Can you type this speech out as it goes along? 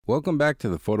Welcome back to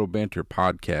the Photo Banter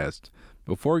podcast.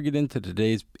 Before we get into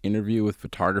today's interview with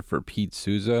photographer Pete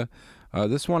Souza,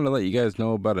 just wanted to let you guys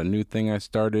know about a new thing I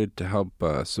started to help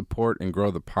support and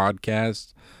grow the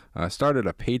podcast. I started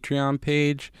a Patreon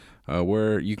page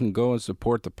where you can go and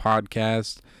support the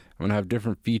podcast. I'm going to have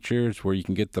different features where you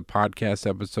can get the podcast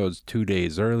episodes 2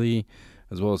 days early,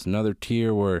 as well as another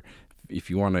tier where if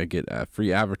you want to get a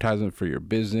free advertisement for your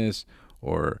business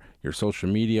or your social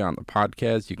media on the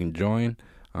podcast, you can join.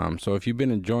 So if you've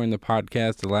been enjoying the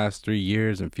podcast the last 3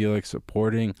 years and feel like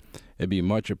supporting, it'd be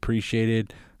much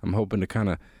appreciated. I'm hoping to kind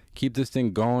of keep this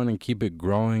thing going and keep it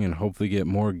growing and hopefully get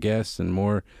more guests and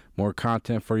more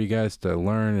content for you guys to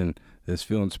learn and just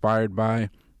feel inspired by.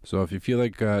 So if you feel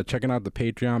like checking out the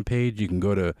Patreon page, you can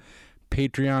go to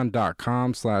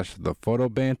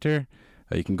patreon.com/thephotobanter.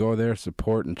 You can go there,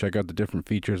 support, and check out the different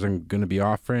features I'm going to be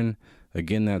offering.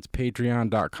 Again, that's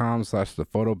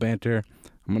patreon.com/thephotobanter.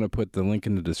 I'm going to put the link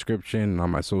in the description and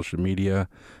on my social media.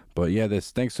 But yeah,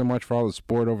 thanks so much for all the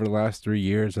support over the last 3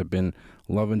 years. I've been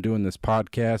loving doing this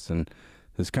podcast and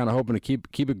just kind of hoping to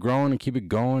keep it growing and keep it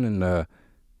going and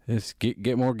just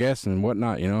get more guests and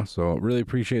whatnot, So really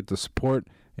appreciate the support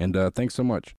and thanks so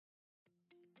much.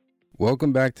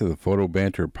 Welcome back to the Photo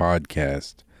Banter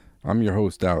podcast. I'm your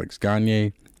host, Alex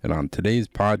Gagne, and on today's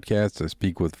podcast, I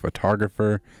speak with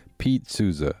photographer Pete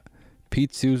Souza.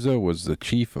 Pete Souza was the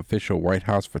chief official White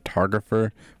House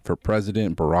photographer for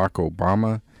President Barack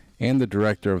Obama and the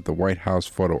director of the White House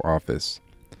Photo Office.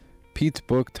 Pete's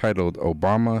book titled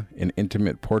Obama, An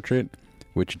Intimate Portrait,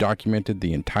 which documented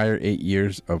the entire 8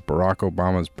 years of Barack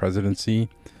Obama's presidency,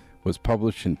 was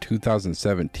published in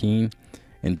 2017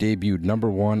 and debuted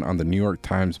 #1 on the New York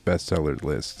Times bestseller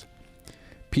list.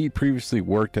 Pete previously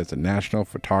worked as a national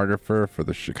photographer for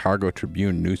the Chicago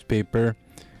Tribune newspaper,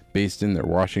 based in their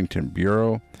Washington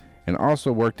bureau, and also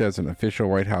worked as an official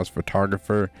White House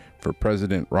photographer for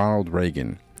President Ronald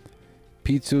Reagan.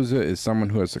 Pete Souza is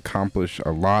someone who has accomplished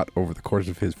a lot over the course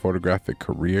of his photographic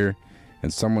career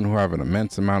and someone who I have an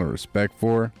immense amount of respect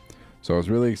for. So I was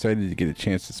really excited to get a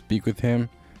chance to speak with him.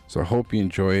 So I hope you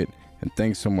enjoy it, and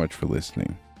thanks so much for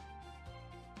listening.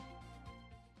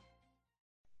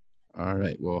 All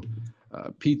right, well,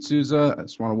 Pete Souza, I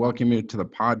just want to welcome you to the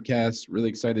podcast. Really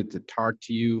excited to talk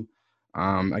to you.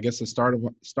 I guess to start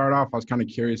off, I was kind of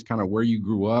curious kind of where you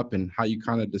grew up and how you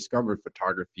kind of discovered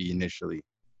photography initially.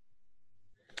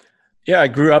 Yeah, I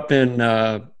grew up in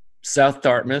South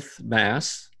Dartmouth,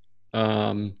 Mass,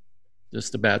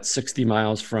 just about 60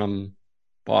 miles from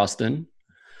Boston.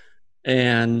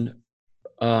 And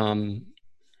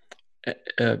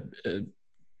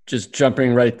just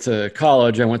jumping right to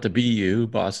college, I went to BU,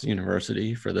 Boston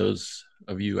University, for those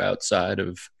of you outside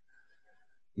of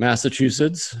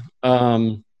Massachusetts. Let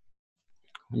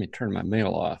me turn my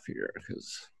mail off here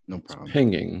because No problem. it's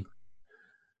pinging.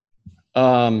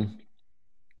 So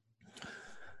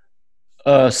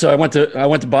I went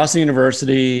to Boston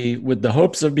University with the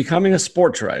hopes of becoming a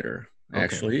sports writer,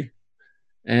 actually. Okay.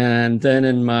 And then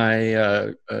in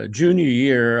my junior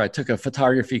year, I took a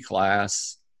photography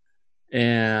class.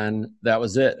 And that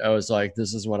was it. I was like,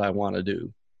 this is what I want to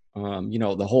do.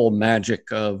 The whole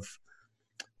magic of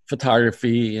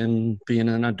photography and being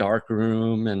in a dark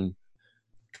room and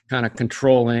kind of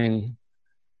controlling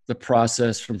the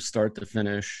process from start to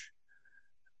finish.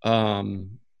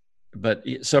 But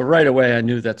so right away, I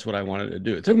knew that's what I wanted to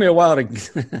do. It took me a while to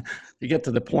get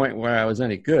to the point where I was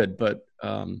any good, but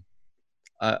I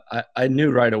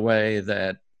knew right away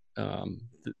that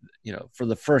for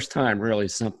the first time, really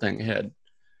something had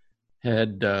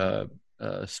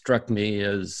struck me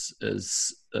as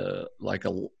like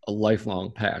a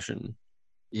lifelong passion.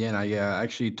 Yeah, and I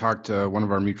actually talked to one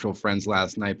of our mutual friends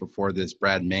last night before this,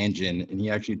 Brad Mangin, and he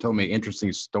actually told me an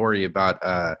interesting story about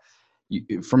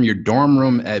from your dorm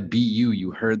room at BU,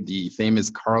 you heard the famous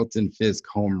Carlton Fisk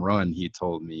home run, he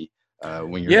told me.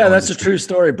 When you're that's a true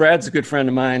story. Brad's a good friend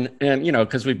of mine, and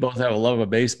because we both have a love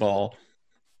of baseball.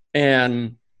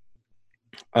 And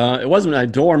it wasn't my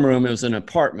dorm room; it was an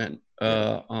apartment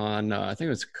on I think it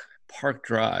was Park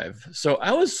Drive. So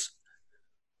I was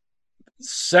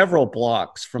several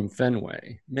blocks from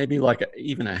Fenway, maybe like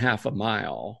even a half a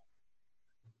mile.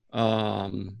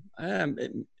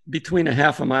 Between a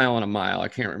half a mile and a mile, I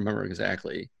can't remember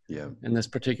exactly. Yeah. In this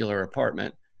particular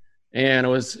apartment, and it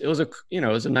was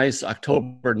a nice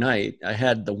October night. I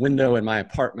had the window in my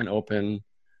apartment open,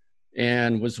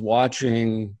 and was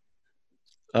watching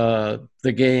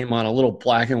the game on a little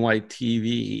black and white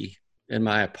TV in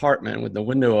my apartment with the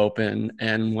window open.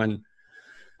 And when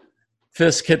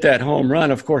Fisk hit that home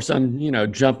run, of course, I'm,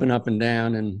 jumping up and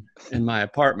down in my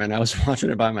apartment. I was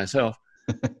watching it by myself.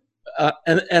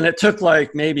 and it took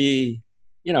like maybe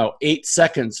 8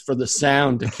 seconds for the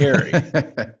sound to carry.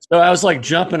 So I was like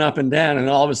jumping up and down, and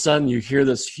all of a sudden you hear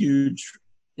this huge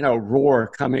roar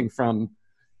coming from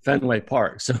Fenway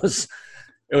Park. So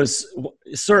it was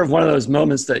sort of one of those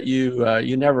moments that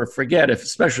you never forget,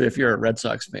 especially if you're a Red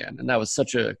Sox fan. And that was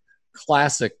such a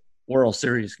classic World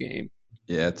Series game.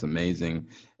 Yeah, it's amazing.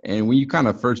 And when you kind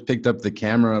of first picked up the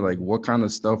camera, like what kind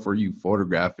of stuff were you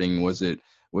photographing? Was it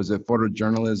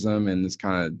photojournalism and this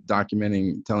kind of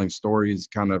documenting, telling stories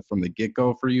kind of from the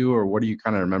get-go for you? Or what do you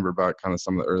kind of remember about kind of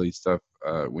some of the early stuff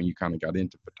when you kind of got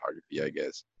into photography, I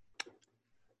guess?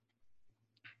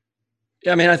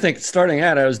 Yeah, I mean, I think starting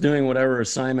out, I was doing whatever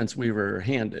assignments we were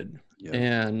handed. Yeah.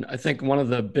 And I think one of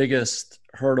the biggest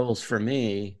hurdles for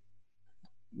me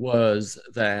was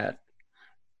that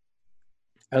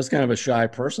I was kind of a shy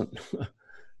person.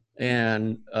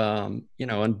 And,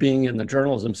 and being in the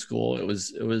journalism school, it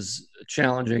was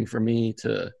challenging for me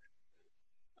to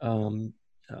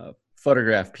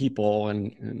photograph people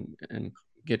and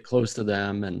get close to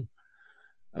them. And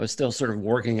I was still sort of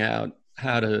working out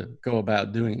how to go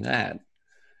about doing that.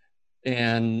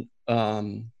 And,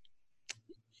 and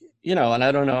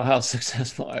I don't know how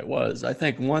successful I was. I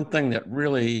think one thing that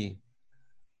really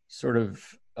sort of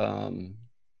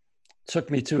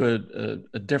took me to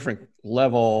a different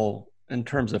level in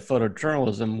terms of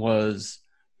photojournalism was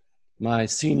my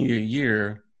senior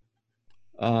year,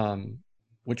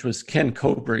 which was Ken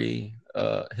Cobrey,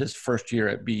 his first year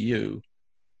at BU.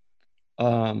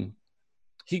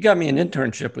 He got me an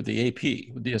internship with the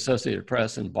AP, with the Associated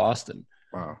Press in Boston.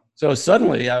 Wow. So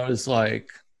suddenly I was like,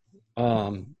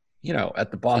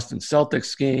 at the Boston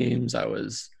Celtics games, I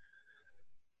was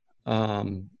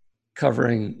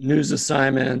covering news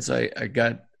assignments. I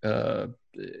got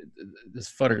this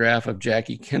photograph of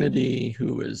Jackie Kennedy,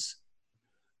 who was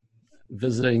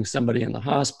visiting somebody in the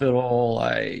hospital.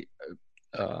 I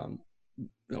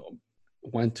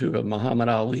went to a Muhammad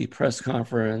Ali press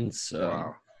conference.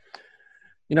 Wow.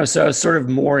 So I was sort of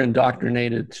more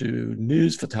indoctrinated to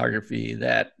news photography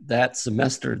that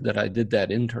semester that I did that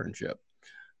internship.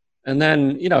 And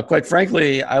then, quite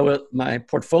frankly, my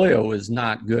portfolio was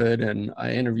not good, and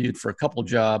I interviewed for a couple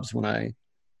jobs when I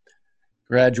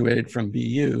graduated from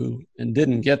BU and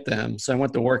didn't get them. So I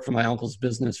went to work for my uncle's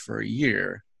business for a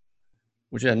year,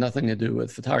 which had nothing to do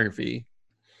with photography.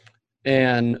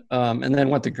 And then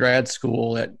went to grad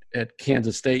school at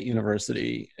Kansas State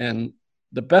University. And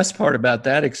the best part about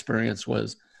that experience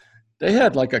was they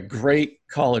had like a great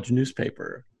college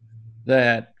newspaper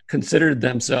that considered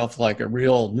themselves like a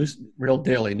real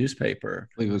daily newspaper.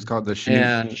 It was called the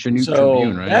Chinook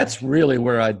Tribune, right? That's really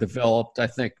where I developed, I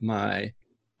think, my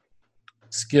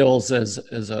skills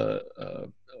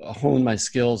honed my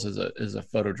skills as a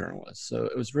photojournalist. So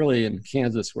it was really in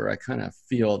Kansas where I kind of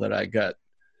feel that I got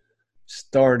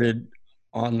started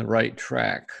on the right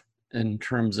track in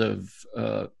terms of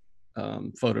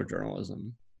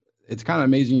photojournalism. It's kind of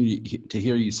amazing to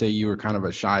hear you say you were kind of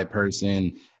a shy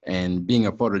person and being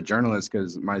a photojournalist,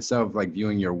 because myself, like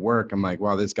viewing your work, I'm like,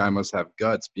 wow, this guy must have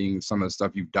guts, being some of the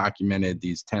stuff you've documented,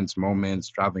 these tense moments,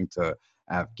 traveling to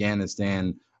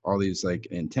Afghanistan, all these like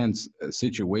intense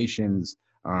situations.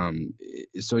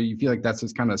 So you feel like that's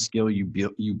this kind of skill you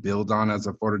build on as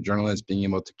a photojournalist, being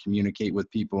able to communicate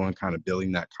with people and kind of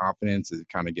building that confidence as it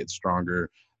kind of gets stronger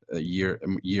year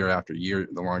after year,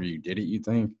 the longer you did it, you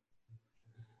think?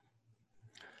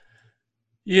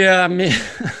 Yeah, I mean,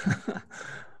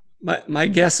 my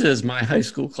guess is my high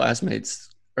school classmates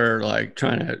are like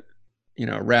trying to,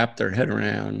 wrap their head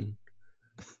around,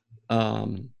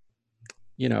 the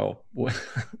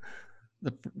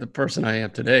person I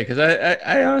am today. Because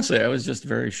I honestly, I was just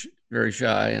very, very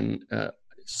shy and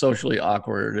socially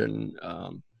awkward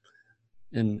and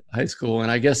in high school.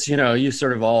 And I guess, you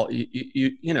sort of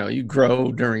you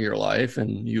grow during your life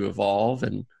and you evolve.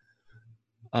 And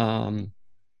I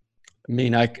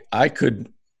mean, I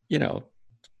could,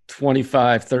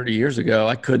 25, 30 years ago,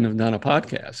 I couldn't have done a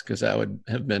podcast because I would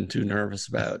have been too nervous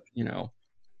about,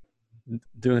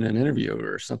 doing an interview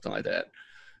or something like that.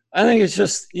 I think it's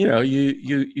just,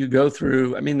 you go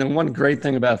through, I mean, the one great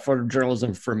thing about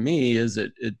photojournalism for me is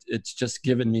it's just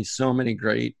given me so many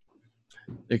great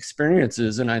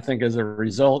experiences. And I think as a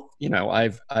result,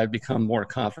 I've become more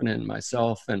confident in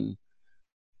myself and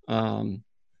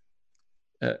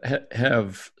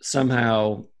have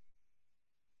somehow,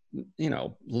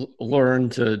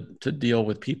 learned to deal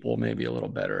with people maybe a little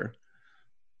better.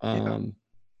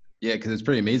 Yeah, because it's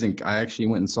pretty amazing. I actually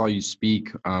went and saw you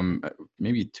speak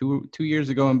maybe two years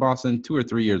ago in Boston, 2 or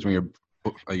 3 years when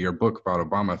your book about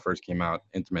Obama first came out,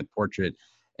 Intimate Portrait.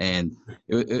 And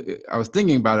I was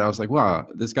thinking about it. I was like, wow,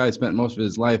 this guy spent most of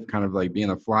his life kind of like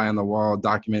being a fly on the wall,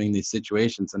 documenting these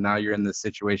situations. And now you're in this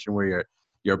situation where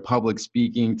you're public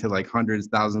speaking to like hundreds,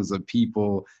 thousands of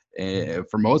people.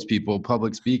 For most people,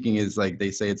 public speaking is like,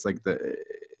 they say it's like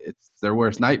it's their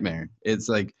worst nightmare. It's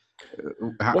like,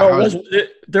 Well,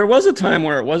 there was a time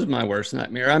where it was my worst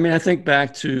nightmare. I mean, I think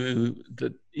back to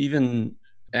even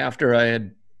after I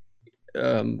had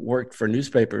worked for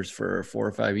newspapers for 4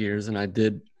 or 5 years, and I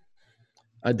did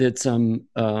some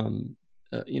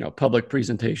public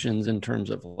presentations in terms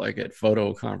of like at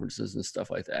photo conferences and stuff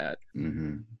like that.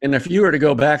 Mm-hmm. And if you were to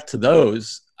go back to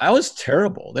those, I was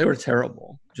terrible. They were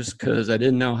terrible just because I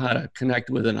didn't know how to connect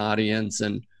with an audience,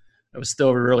 and I was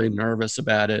still really nervous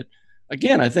about it.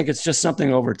 Again, I think it's just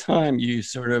something over time you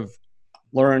sort of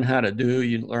learn how to do.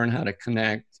 You learn how to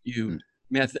connect.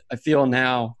 I feel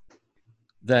now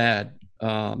that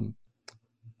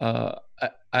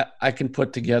I can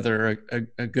put together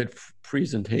a good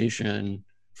presentation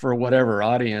for whatever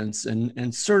audience,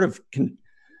 and sort of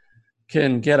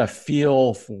can get a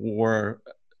feel for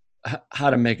how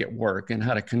to make it work and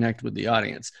how to connect with the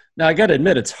audience. Now, I got to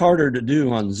admit, it's harder to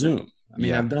do on Zoom. I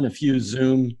mean, I've done a few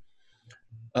Zoom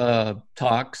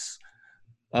talks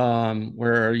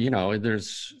where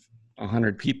there's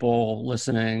 100 people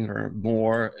listening or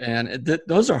more, and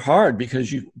those are hard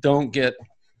because you don't get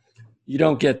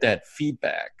that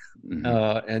feedback.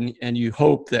 Mm-hmm. And you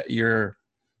hope that you're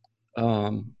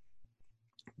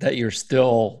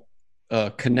still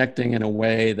connecting in a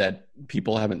way that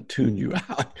people haven't tuned you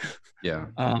out. Yeah.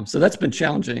 So that's been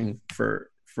challenging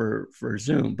for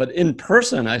Zoom, but in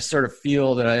person, I sort of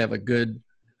feel that I have a good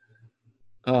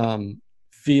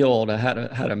feel to how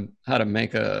to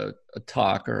make a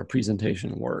talk or a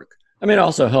presentation work. I mean, it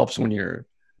also helps when you're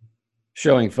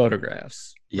showing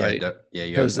photographs, right?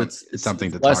 Because it's something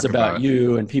to less talk about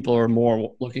you, and people are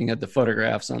more looking at the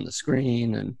photographs on the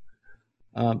screen, and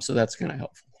so that's kind of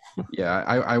helpful. Yeah,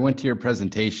 I went to your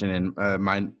presentation, and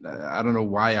I don't know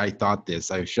why I thought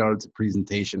this. I showed up to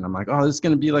presentation. I'm like, oh, this is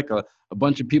going to be like a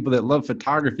bunch of people that love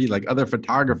photography, like other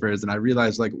photographers. And I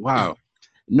realized, like, wow,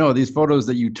 no, these photos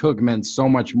that you took meant so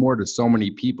much more to so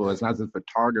many people. It's not just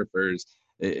photographers.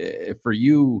 For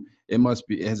you,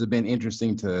 has it been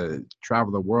interesting to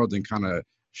travel the world and kind of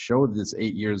show this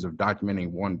 8 years of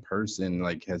documenting one person?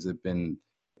 Like, has it been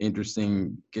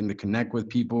interesting getting to connect with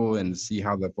people and see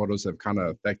how the photos have kind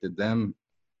of affected them?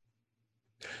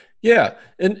 Yeah,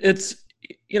 and it's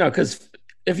because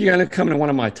if you're going to come to one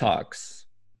of my talks,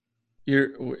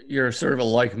 you're sort of a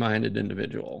like-minded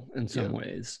individual in some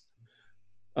ways.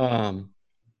 I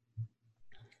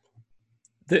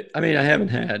think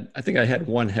I had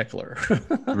one heckler.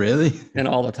 Really? In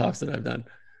all the talks that I've done.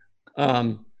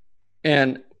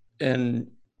 And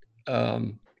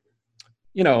or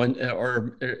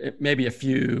maybe a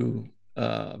few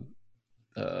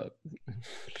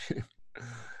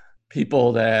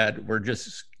people that were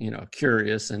just,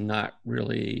 curious and not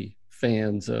really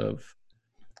fans of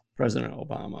President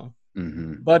Obama.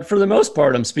 Mm-hmm. But for the most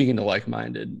part, I'm speaking to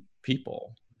like-minded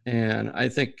people. And I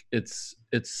think it's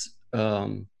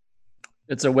a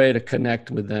way to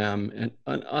connect with them, and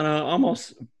on an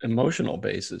almost emotional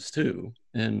basis too.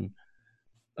 And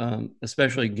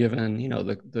especially given,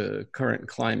 the current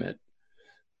climate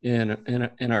in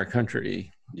our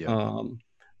country. Yeah.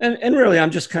 And really, I'm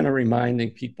just kind of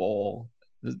reminding people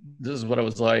this is what it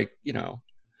was like,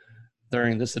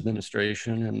 during this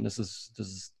administration, and this is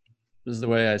the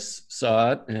way I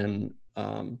saw it. And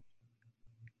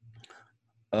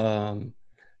I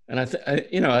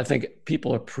think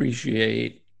people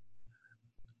appreciate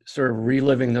sort of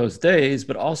reliving those days,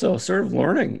 but also sort of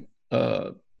learning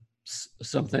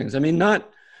some things. I mean,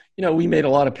 we made a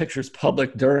lot of pictures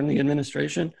public during the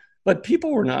administration, but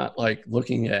people were not like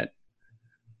looking at,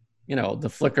 the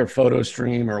Flickr photo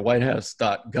stream or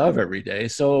whitehouse.gov every day.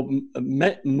 So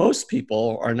most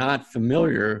people are not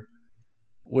familiar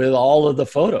with all of the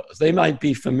photos. They might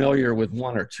be familiar with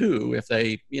one or two if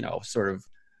they, sort of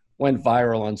went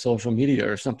viral on social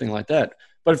media or something like that.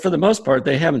 But for the most part,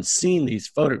 they haven't seen these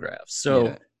photographs.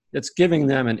 So it's giving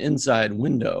them an inside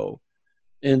window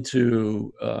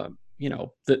into,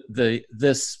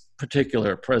 this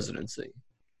particular presidency.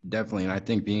 Definitely. And I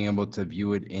think being able to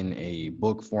view it in a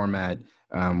book format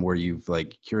where you've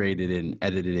like curated it and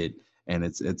edited it, and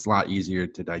it's a lot easier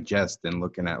to digest than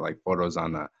looking at like photos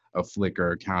on a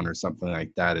Flickr account or something like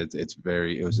that. It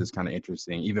was just kind of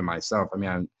interesting. Even myself, I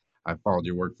mean, I followed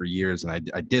your work for years, and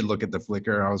I did look at the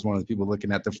Flickr. I was one of the people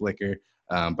looking at the Flickr,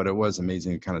 but it was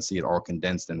amazing to kind of see it all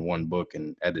condensed in one book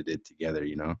and edited together,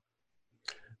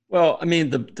 Well, I mean,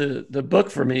 the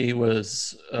book for me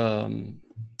was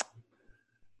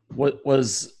what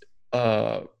was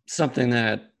something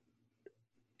that,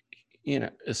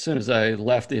 as soon as I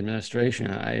left the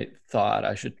administration, I thought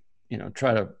I should,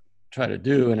 try to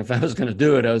do. And if I was going to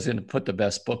do it, I was going to put the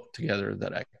best book together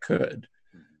that I could.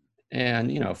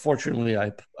 And, fortunately,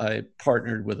 I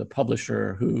partnered with a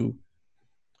publisher who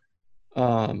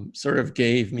sort of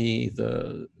gave me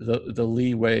the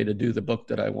leeway to do the book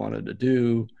that I wanted to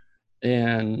do,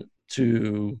 and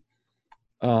to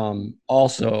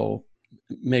also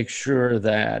make sure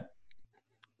that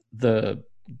the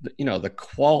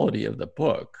quality of the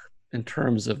book in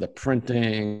terms of the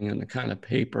printing and the kind of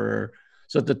paper,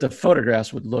 so that the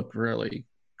photographs would look really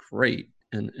great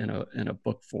in a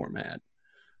book format.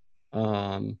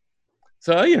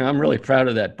 So, I'm really proud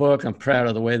of that book. I'm proud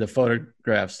of the way the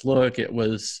photographs look. It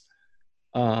was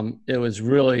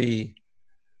really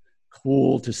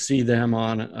cool to see them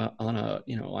on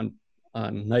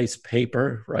nice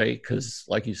paper, right? Because,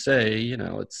 like you say,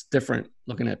 it's different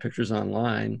looking at pictures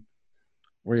online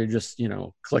where you're just,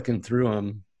 clicking through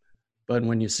them. But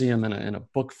when you see them in a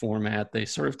book format, they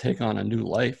sort of take on a new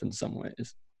life in some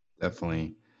ways.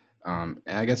 Definitely. And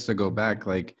I guess to go back,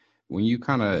 like when you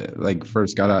kind of like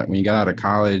first got out, when you got out of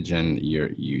college and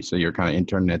so you're kind of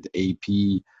interning at the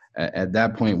AP, at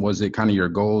that point, was it kind of your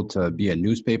goal to be a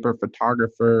newspaper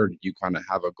photographer? Or did you kind of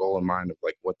have a goal in mind of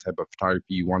like what type of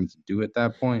photography you wanted to do at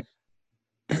that point?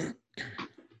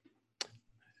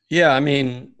 Yeah, I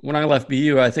mean, when I left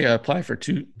BU, I think I applied for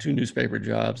two newspaper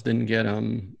jobs, didn't get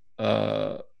them.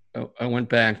 I went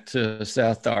back to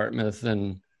South Dartmouth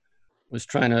and was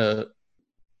trying to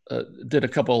did a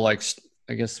couple, like,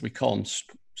 I guess we call them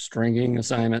stringing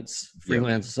assignments,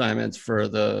 freelance assignments for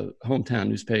the hometown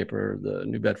newspaper, the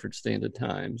New Bedford Standard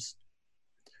Times,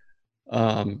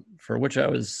 for which I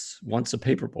was once a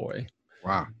paper boy.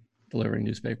 Wow. Delivering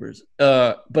newspapers,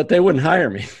 but they wouldn't hire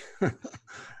me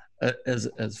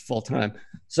as full time.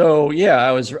 So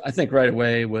yeah, I think right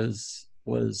away was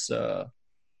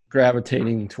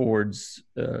gravitating towards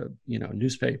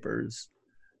newspapers,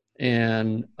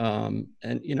 and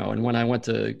when I went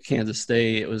to Kansas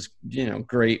State, it was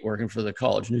great working for the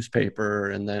college newspaper,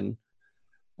 and then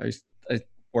I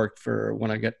worked for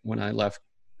when I left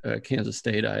Kansas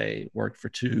State, I worked for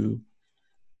two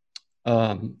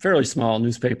fairly small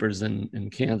newspapers in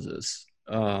Kansas,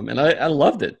 and I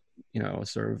loved it.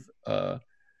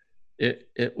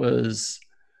 It was,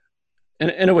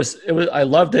 and it was I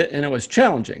loved it, and it was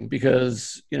challenging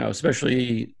because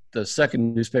especially the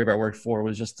second newspaper I worked for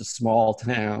was just a small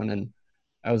town, and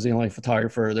I was the only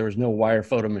photographer. There was no wire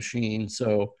photo machine,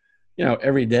 so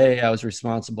every day I was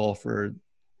responsible for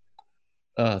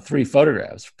 3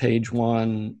 photographs: page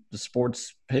 1, the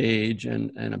sports page,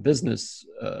 and a business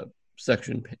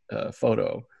section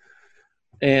photo.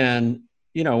 And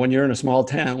when you're in a small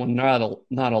town, when not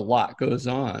a lot goes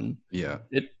on,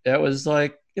 that was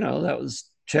like that was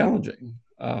challenging,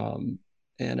 and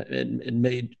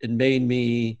it made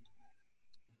me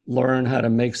learn how to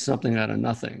make something out of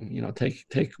nothing.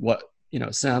 Take what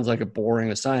sounds like a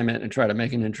boring assignment and try to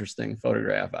make an interesting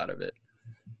photograph out of it.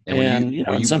 And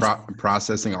were you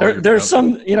processing all your there's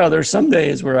some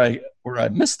days where I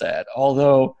missed that,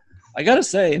 although I gotta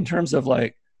say, in terms of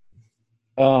like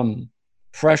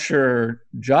pressure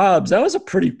jobs, that was a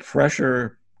pretty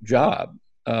pressure job,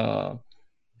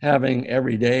 having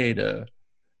every day to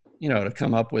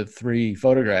come up with 3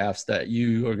 photographs that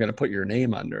you are going to put your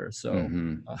name under. So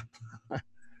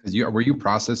were you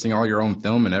processing all your own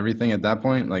film and everything at that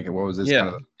point? Like, what was this kind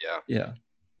of? Yeah.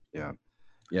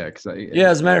 As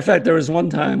a matter of fact, there was one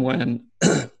time when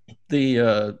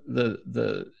the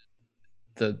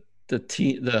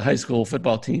high school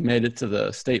football team made it to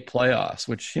the state playoffs,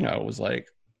 which was like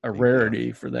a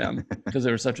rarity for them because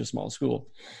they were such a small school.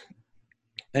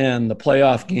 And the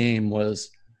playoff game was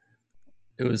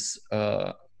I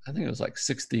think it was like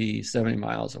 60, 70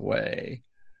 miles away,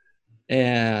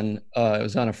 and it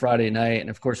was on a Friday night. And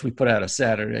of course, we put out a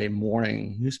Saturday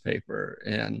morning newspaper,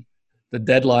 and the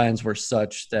deadlines were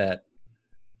such that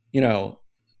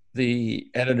the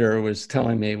editor was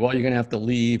telling me, well, you're going to have to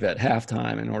leave at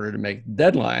halftime in order to make the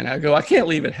deadline. I go, I can't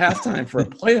leave at halftime for a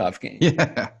playoff game.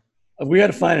 We got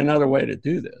to find another way to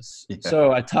do this.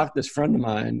 So I talked this friend of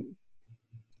mine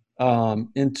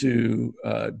into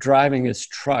driving his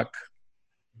truck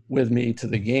with me to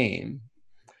the game.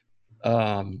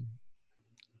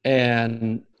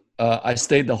 And I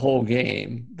stayed the whole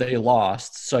game. They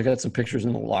lost. So I got some pictures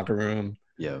in the locker room.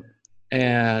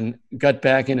 And got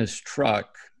back in his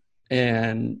truck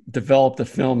and developed the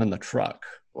film in the truck.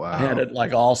 Wow. I had it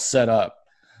like all set up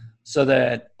so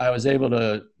that I was able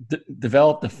to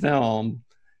develop the film.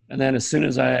 And then as soon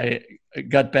as I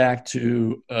got back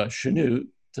to Chanute,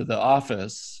 to the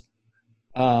office,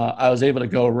 I was able to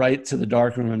go right to the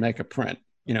darkroom and make a print,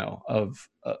 of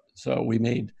so we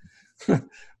made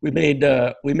we made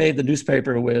the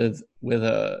newspaper with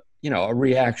a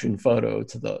reaction photo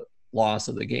to the loss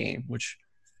of the game, which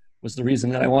was the reason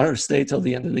that I wanted to stay till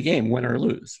the end of the game, win or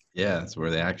lose. Yeah, that's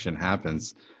where the action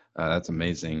happens. That's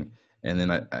amazing. And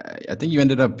then I think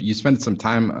you spent some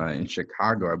time in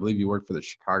Chicago. I believe you worked for the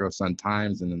Chicago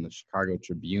Sun-Times and then the Chicago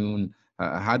Tribune.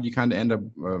 How did you kind of end up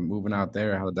moving out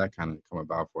there? How did that kind of come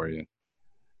about for you?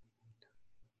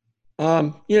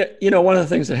 Yeah, one of the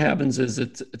things that happens is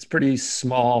it's pretty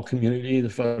small community, the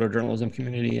photojournalism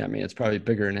community. I mean, it's probably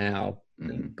bigger now,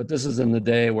 but this is in the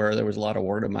day where there was a lot of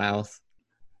word of mouth.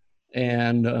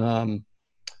 And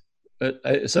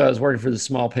so I was working for this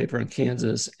small paper in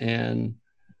Kansas, and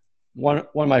one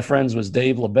of my friends was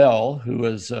Dave LaBelle, who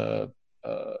was had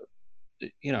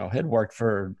worked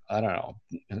for, I don't know,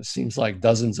 it seems like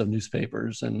dozens of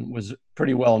newspapers and was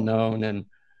pretty well known.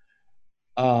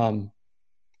 And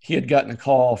he had gotten a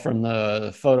call from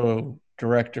the photo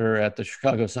director at the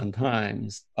Chicago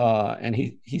Sun-Times, and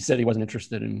he said he wasn't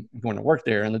interested in going to work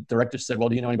there. And the director said, "Well,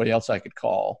 do you know anybody else I could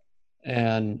call?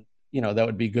 And that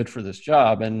would be good for this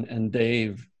job." And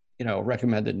Dave,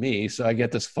 recommended me. So I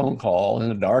get this phone call in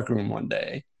the darkroom one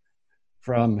day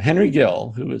from Henry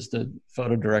Gill, who was the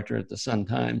photo director at the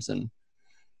Sun-Times. And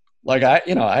like, I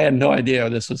had no idea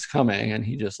this was coming. And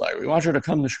he just like, "We want you to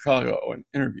come to Chicago and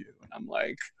interview." And I'm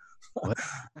like, what?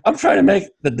 I'm trying to make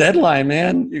the deadline,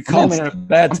 man. You call me at a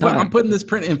bad time. I'm putting this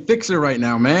print in Fixer right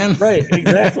now, man. Right,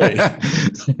 exactly.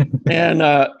 And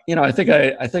I think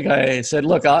I said,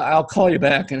 "Look, I'll call you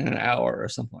back in an hour," or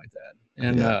something like that.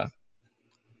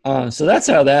 And so that's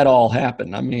how that all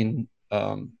happened. I mean,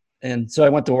 and so I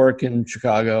went to work in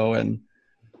Chicago, and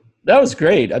that was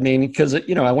great. I mean, because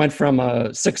I went from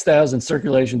a 6,000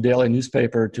 circulation daily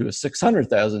newspaper to a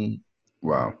 600,000.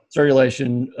 Wow.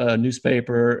 Circulation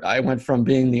newspaper. I went from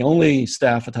being the only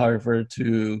staff photographer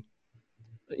to,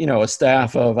 a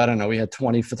staff of, I don't know, we had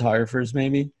 20 photographers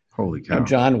maybe. Holy cow.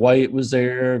 John White was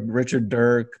there, Richard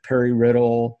Dirk, Perry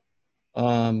Riddle,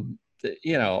 Al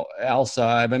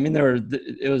Saib. I mean,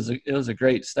 it was a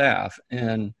great staff,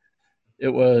 and it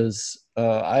was,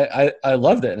 I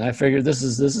loved it. And I figured this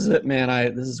is it,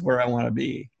 man. This is where I want to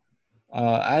be.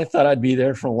 I thought I'd be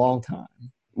there for a long time.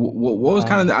 What was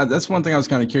kind of that's one thing I was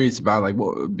kind of curious about, like,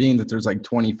 being that there's like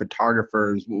 20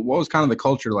 photographers, what was kind of the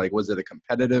culture like? Was it a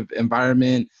competitive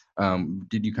environment?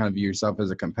 Did you kind of view yourself as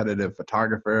a competitive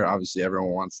photographer? Obviously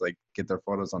everyone wants to like get their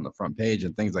photos on the front page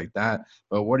and things like that,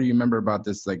 but what do you remember about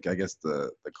this, like, I guess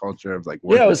the culture of like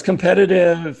work? Yeah, it was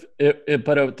competitive,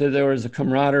 but there was a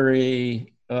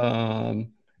camaraderie. I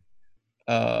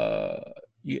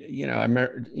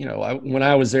remember, when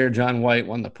I was there, John White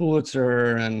won the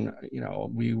Pulitzer, and,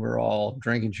 we were all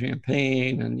drinking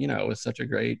champagne, and, it was such a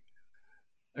great,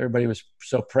 everybody was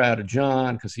so proud of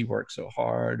John because he worked so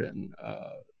hard. And,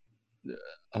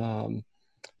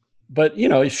 but,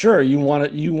 sure, you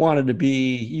wanted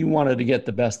to get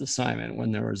the best assignment.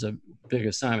 When there was a big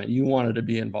assignment, you wanted to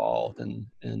be involved in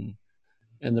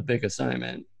the big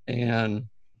assignment. And,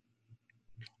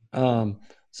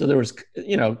 so there was,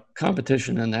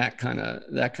 competition in that kind of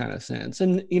sense,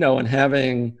 and and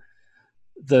having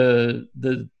the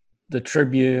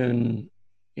Tribune,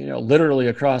 literally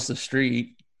across the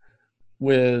street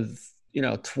with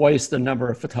twice the number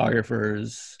of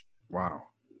photographers. Wow.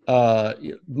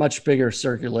 Much bigger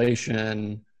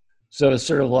circulation. So it's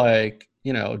sort of like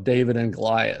David and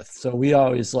Goliath. So we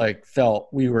always like felt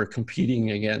we were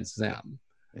competing against them.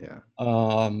 Yeah.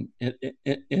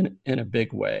 In a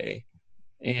big way.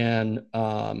 And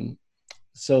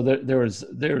so there was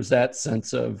that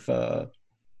sense of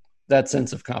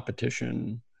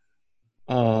competition.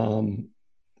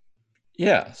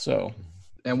 Yeah. So.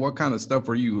 And what kind of stuff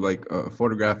were you like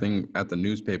photographing at the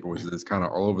newspaper? Was this kind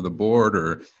of all over the board,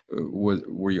 or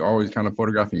were you always kind of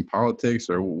photographing politics,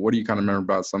 or what do you kind of remember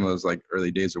about some of those like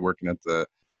early days of working at the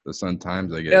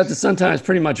Sun-Times, I guess? Yeah, at the Sun-Times,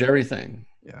 pretty much everything.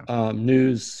 Yeah.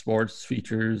 News, sports,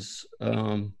 features.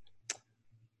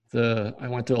 I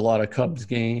went to a lot of Cubs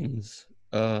games.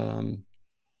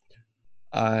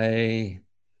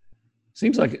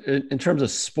 Seems like in terms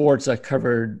of sports, I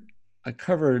covered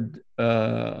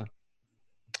the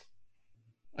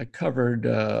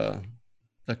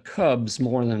Cubs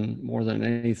more than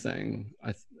anything,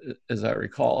 as I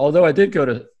recall. Although I did go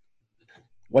to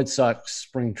White Sox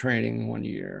spring training one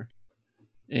year,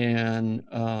 and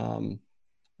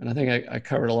I think I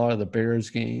covered a lot of the Bears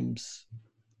games.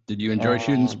 Did you enjoy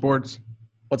shooting sports?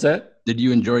 What's that? Did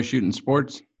you enjoy shooting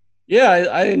sports? Yeah,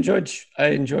 I enjoyed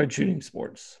shooting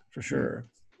sports for sure.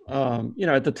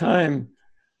 At the time,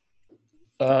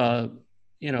 uh,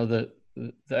 you know,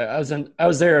 I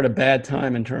was there at a bad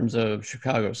time in terms of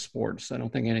Chicago sports. I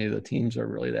don't think any of the teams are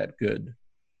really that good.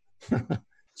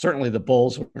 Certainly the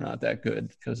Bulls were not that good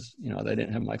because, you know, they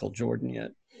didn't have Michael Jordan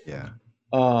yet. Yeah.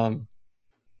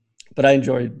 But I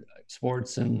enjoyed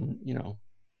sports and, you know,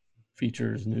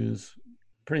 features, news,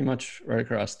 pretty much right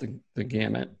across the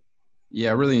gamut.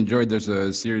 Yeah, I really enjoyed. There's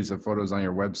a series of photos on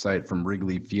your website from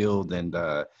Wrigley Field, and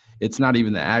it's not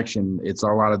even the action; it's a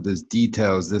lot of this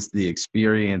details, the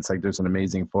experience. Like, there's an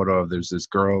amazing photo of there's this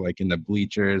girl like in the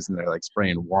bleachers, and they're like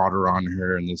spraying water on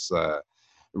her, and this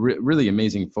really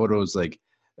amazing photos. Like,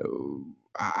 uh,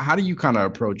 how do you kind of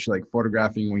approach like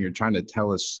photographing when you're trying to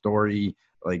tell a story?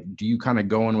 Like, do you kind of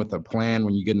go in with a plan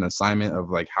when you get an assignment of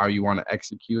like how you want to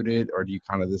execute it, or do you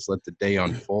kind of just let the day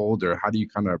unfold, or how do you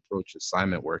kind of approach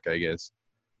assignment work, I guess?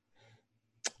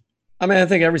 I mean, I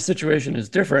think every situation is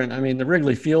different. I mean, the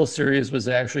Wrigley Field series was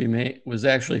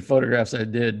actually photographs I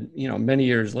did, you know, many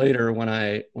years later when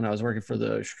I was working for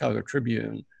the Chicago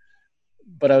Tribune.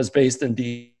 But I was based in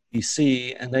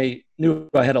D.C. and they knew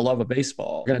I had a love of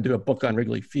baseball. We're going to do a book on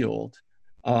Wrigley Field.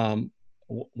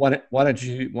 Why don't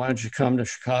you come to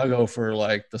Chicago for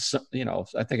like you know,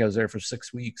 I think I was there for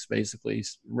 6 weeks, basically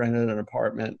rented an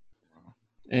apartment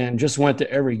and just went to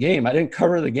every game. I didn't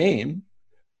cover the game.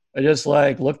 I just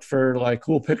like looked for like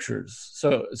cool pictures.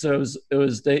 So it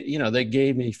was they, you know, they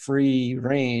gave me free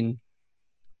reign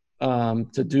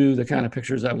to do the kind of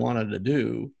pictures I wanted to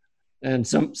do, and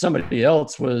somebody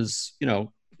else was, you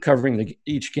know, covering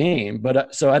each game,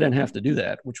 but so I didn't have to do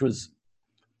that, which was,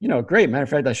 you know, great. Matter of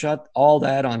fact, I shot all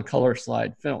that on color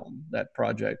slide film, that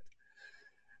project,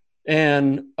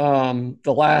 and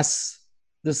the last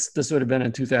this would have been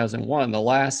in 2001. The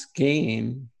last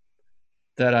game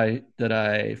that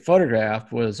I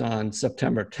photographed was on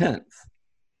September 10th,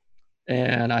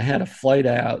 and I had a flight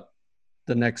out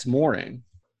the next morning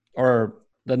or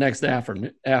the next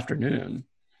afternoon.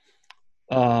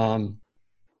 Um,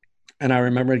 and I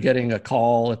remember getting a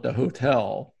call at the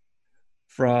hotel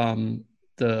from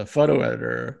the photo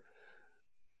editor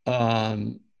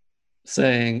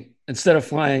saying, instead of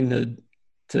flying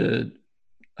to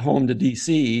home to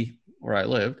DC, where I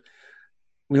lived,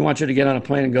 we want you to get on a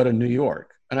plane and go to New York.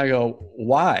 And I go,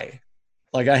 why?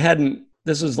 Like,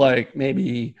 this was like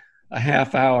maybe a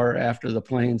half hour after the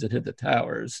planes had hit the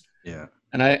towers. Yeah.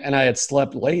 And I had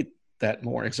slept late that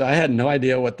morning. So I had no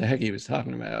idea what the heck he was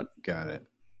talking about. Got it.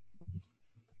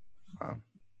 Wow.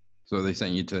 So they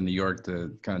sent you to New York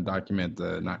to kind of document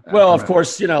the Well, of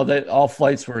course, you know, that all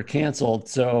flights were canceled.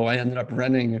 So I ended up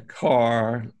renting a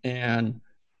car. And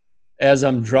as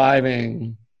I'm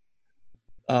driving,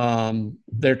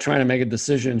 they're trying to make a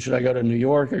decision. Should I go to New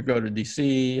York or go to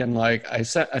DC? And like I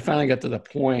finally got to the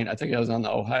point, I think I was on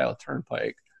the Ohio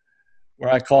Turnpike,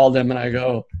 where I called them and I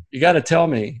go, you got to tell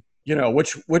me, you know,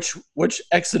 which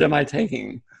exit am I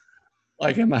taking?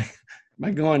 Like, am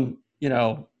I going, you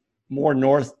know, more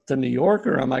north to New York,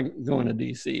 or am I going to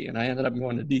DC? And I ended up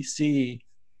going to DC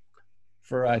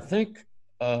for, I think,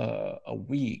 a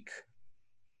week,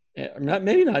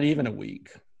 maybe not even a week,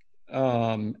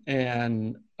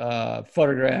 and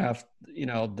photographed, you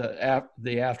know, the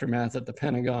aftermath at the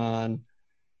Pentagon,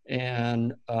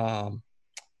 and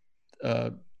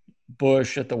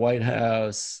Bush at the White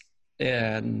House,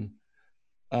 and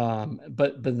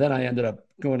but then I ended up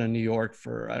going to New York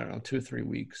for, I don't know, 2 or 3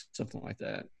 weeks, something like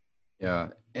that. Yeah.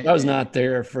 I was not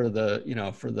there for the, you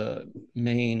know, for the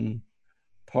main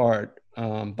part.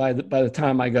 By the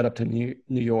time I got up to New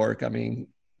York, I mean,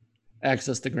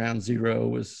 access to Ground Zero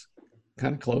was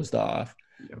kind of closed off.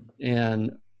 Yep.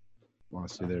 And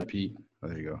lost you there, Pete. Oh,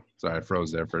 there you go. Sorry, I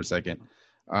froze there for a second.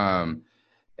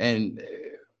 And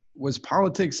was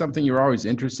politics something you were always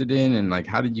interested in? And like,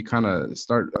 how did you kind of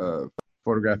start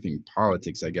photographing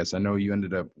politics? I guess I know you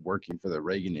ended up working for the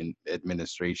Reagan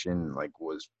administration. Like,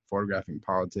 was photographing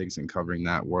politics and covering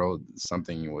that world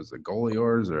something, was a goal of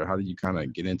yours, or how did you kind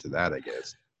of get into that, I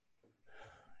guess?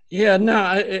 yeah, no,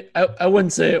 I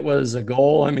wouldn't say it was a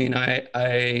goal. I mean,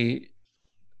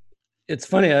 it's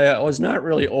funny. I was not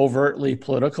really overtly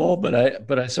political, but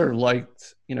I sort of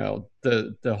liked, you know,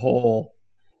 the whole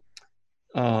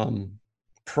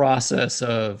process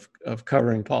of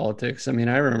covering politics. I mean,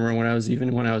 I remember when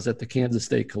I was at the Kansas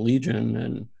State Collegian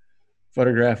and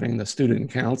photographing the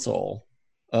student council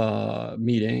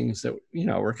meetings that, you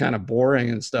know, were kind of boring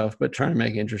and stuff, but trying to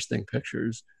make interesting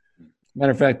pictures.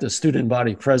 Matter of fact, the student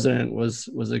body president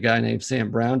was a guy named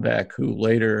Sam Brownback, who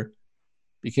later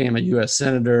became a U.S.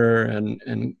 senator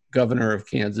and governor of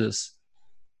Kansas.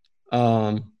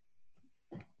 And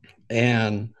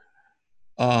then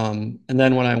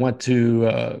when I went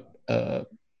to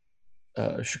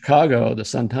Chicago, the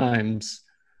Sun-Times,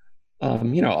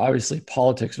 obviously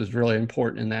politics was really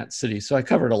important in that city. So I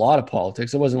covered a lot of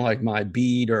politics. It wasn't like my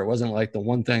beat, or it wasn't like the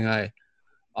one thing I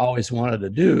always wanted to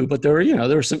do, but there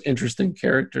were some interesting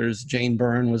characters. Jane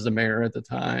Byrne was the mayor at the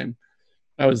time.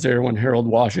 I was there when Harold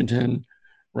Washington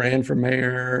ran for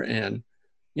mayor, and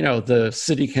the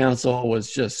city council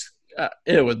was just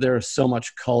there was so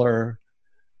much color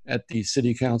at the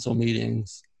city council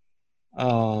meetings.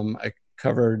 I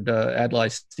covered Adlai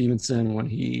Stevenson when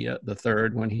the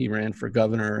third, when he ran for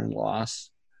governor and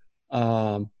lost.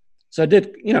 So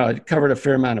I covered a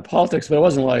fair amount of politics, but it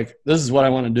wasn't like, this is what I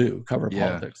want to do, cover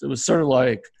politics. It was sort of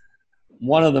like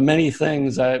one of the many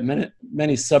things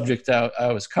many subjects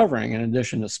I was covering, in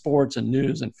addition to sports and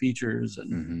news and features.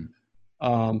 And,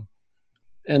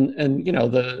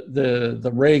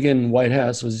 the Reagan White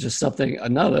House was just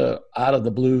another out of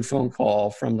the blue phone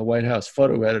call from the White House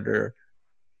photo editor,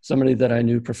 somebody that I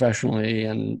knew professionally.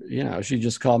 And, she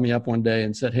just called me up one day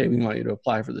and said, "Hey, we want you to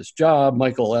apply for this job.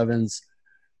 Michael Evans,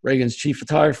 Reagan's chief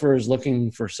photographer, is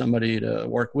looking for somebody to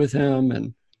work with him.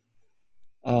 And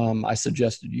I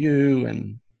suggested you."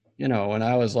 And, and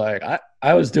I was like,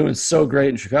 I was doing so great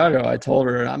in Chicago. I told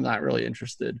her I'm not really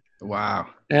interested. Wow.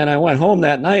 And I went home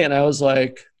that night and I was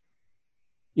like,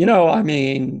 why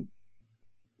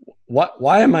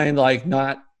am I like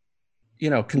not,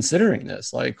 considering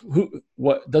this? Like,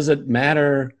 what does it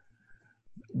matter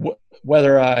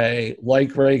whether I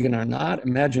like Reagan or not?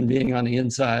 Imagine being on the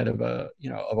inside of a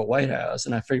White House.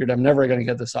 And I figured I'm never going to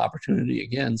get this opportunity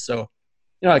again. So,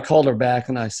 I called her back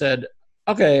and I said,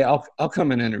 "Okay, I'll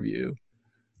come and interview."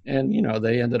 And,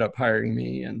 they ended up hiring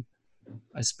me, and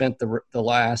I spent the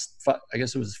last, I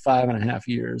guess it was 5.5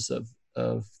 years of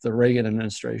the Reagan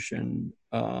administration,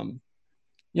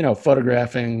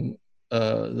 photographing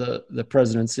the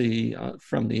presidency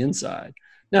from the inside.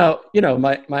 Now,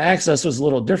 my access was a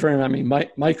little different. I mean,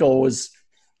 Michael was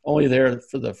only there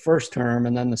for the first term,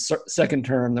 and then the second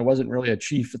term, there wasn't really a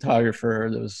chief photographer.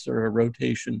 There was sort of a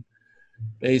rotation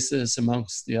basis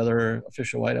amongst the other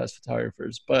official White House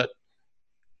photographers. But,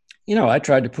 I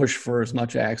tried to push for as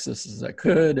much access as I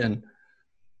could. And,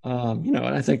 and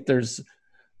I think there's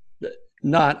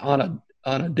not on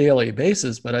a daily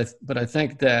basis, but I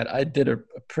think that I did a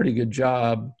pretty good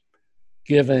job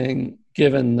given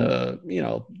the,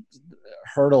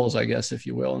 hurdles, I guess, if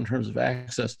you will, in terms of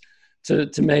access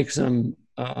to make some,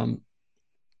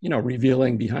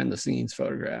 revealing behind the scenes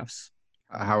photographs.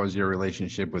 How was your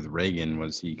relationship with Reagan?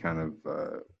 Was he kind of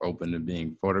open to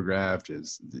being photographed? Did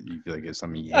you feel like it's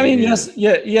something he hated? I mean, yes.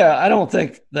 Yeah. I don't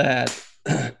think that,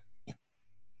 I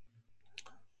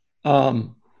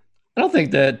don't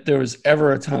think that there was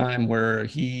ever a time where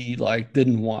he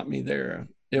didn't want me there.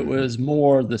 It was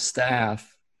more the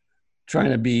staff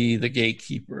trying to be the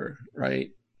gatekeeper,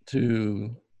 right?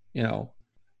 To,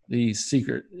 these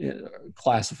secret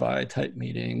classified type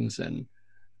meetings. And,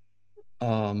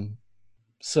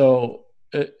 so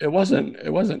it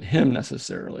wasn't him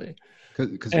necessarily.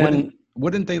 Because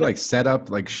wouldn't they set up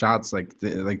shots,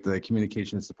 the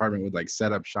communications department would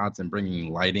set up shots and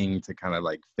bringing lighting to kind of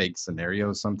fake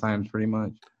scenarios sometimes, pretty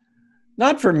much?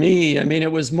 Not for me. I mean,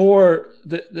 it was more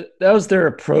that was their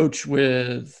approach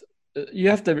with. You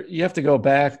have to go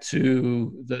back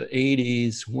to the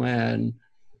 80s when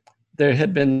there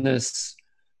had been this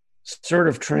sort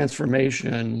of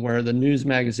transformation where the news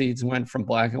magazines went from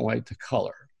black and white to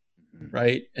color,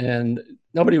 right? And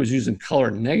nobody was using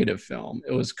color negative film.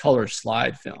 It was color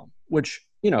slide film, which,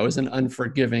 is an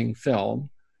unforgiving film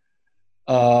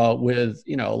with,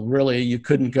 really you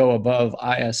couldn't go above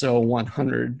ISO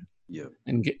 100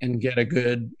 and get a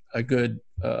good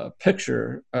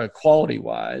picture quality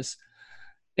wise.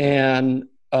 And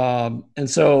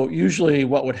so usually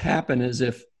what would happen is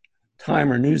if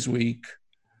Time or Newsweek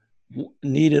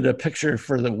needed a picture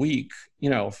for the week,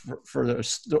 for the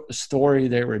story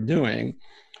they were doing,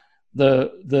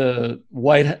 the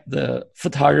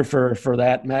photographer for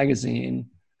that magazine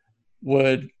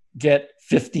would get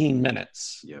 15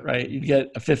 minutes, right? You'd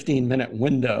get a 15-minute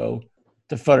window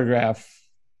to photograph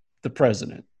the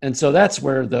president. And so that's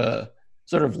where the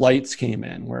sort of lights came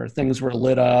in, where things were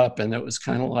lit up and it was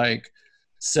kind of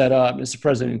set up. "Mr.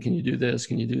 President, can you do this?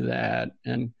 Can you do that?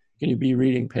 And can you be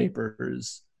reading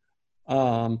papers?"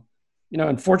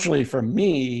 Unfortunately for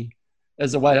me,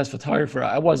 as a White House photographer,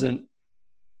 I wasn't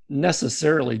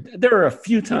necessarily, there were a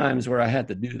few times where I had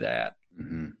to do that.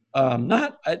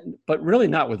 But really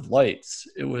not with lights.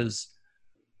 It was,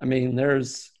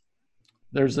 there's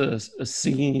a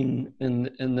scene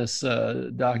in this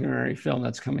documentary film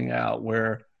that's coming out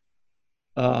where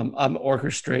I'm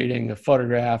orchestrating a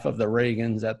photograph of the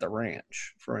Reagans at the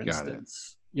ranch, for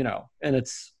instance. and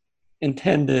it's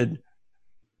intended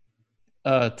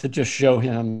to just show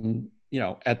him,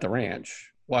 at the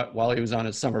ranch while he was on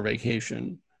his summer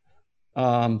vacation.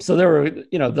 So there were,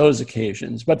 those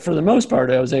occasions, but for the most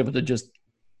part, I was able to just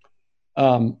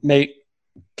make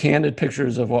candid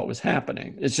pictures of what was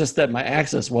happening. It's just that my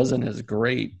access wasn't as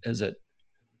great as it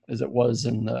was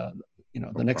in the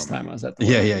next time I was at the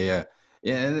White House.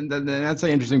 Yeah. And that's an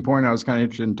interesting point. I was kind of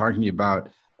interested in talking to you about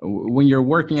when you're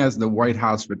working as the White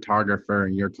House photographer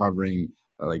and you're covering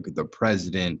like the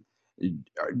president. Do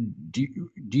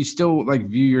you still like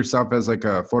view yourself as like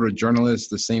a photojournalist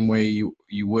the same way you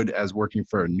would as working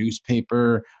for a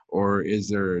newspaper, or is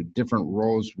there different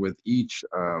roles with each?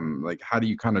 Like, how do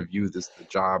you kind of view the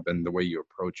job and the way you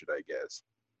approach it, I guess?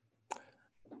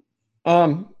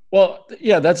 Well,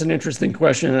 yeah, that's an interesting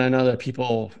question. And I know that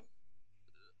people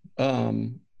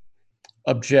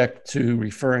object to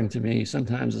referring to me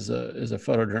sometimes as a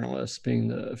photojournalist, being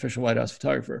the official White House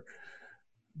photographer.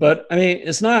 But I mean,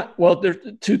 it's not, well, there's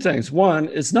two things. One,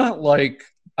 it's not like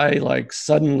I like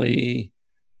suddenly,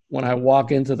 when I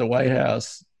walk into the White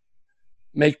House,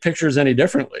 make pictures any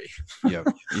differently. Yeah.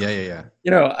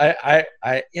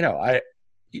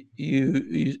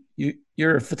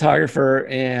 You're a photographer,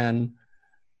 and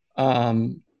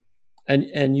you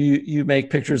make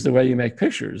pictures the way you make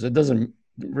pictures. It doesn't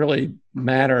really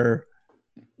matter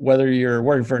whether you're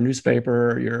working for a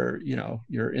newspaper or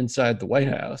you're inside the White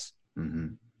House.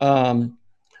 Mm-hmm.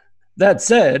 That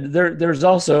said, there's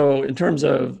also, in terms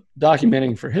of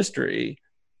documenting for history,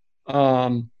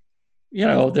 there's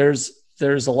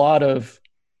a lot of,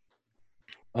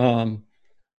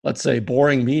 let's say,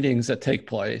 boring meetings that take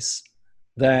place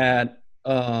that,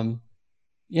 and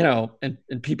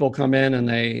people come in and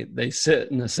they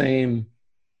sit in the same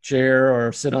chair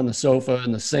or sit on the sofa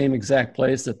in the same exact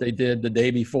place that they did the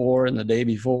day before and the day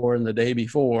before and the day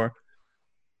before.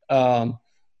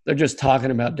 They're just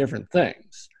talking about different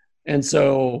things. And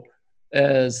so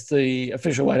as the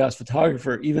official White House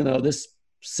photographer, even though this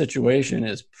situation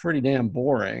is pretty damn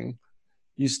boring,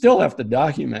 you still have to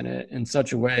document it in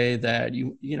such a way that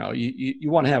you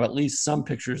want to have at least some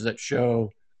pictures that show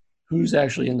who's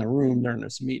actually in the room during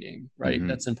this meeting, right? Mm-hmm.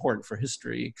 That's important for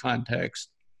history,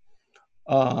 context.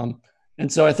 And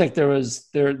so I think there was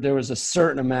a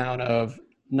certain amount of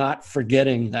not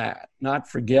forgetting,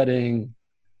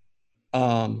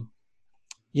 who's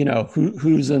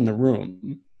in the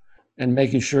room, and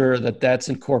making sure that that's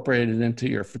incorporated into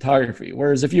your photography.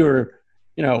 Whereas if you were,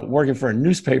 working for a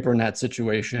newspaper in that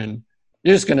situation,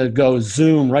 you're just going to go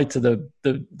zoom right to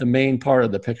the main part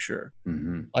of the picture.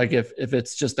 Mm-hmm. Like if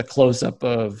it's just a close up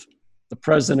of the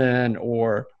president,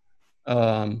 or,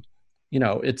 there's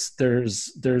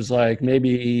like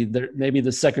maybe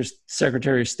the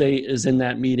Secretary of State is in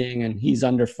that meeting and he's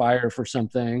under fire for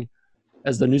something.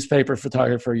 As the newspaper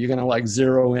photographer, you're going to like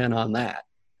zero in on that.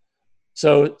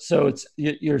 So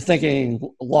you're thinking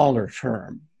longer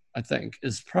term, I think,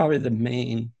 is probably the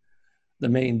main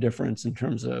difference in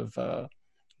terms of the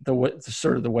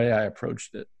way I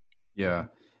approached it. Yeah.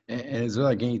 And is there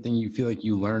like anything you feel like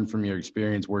you learned from your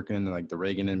experience working in like the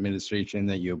Reagan administration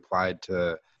that you applied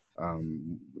to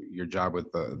your job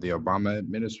with the Obama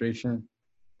administration?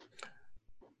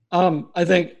 I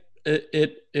think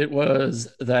it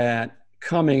was that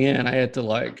coming in, I had to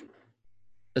like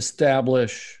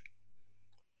establish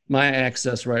my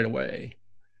access right away.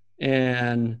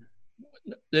 And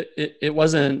it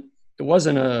wasn't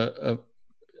President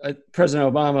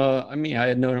Obama. I mean, I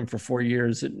had known him for 4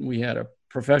 years and we had a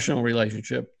professional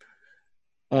relationship.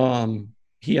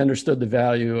 He understood the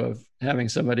value of having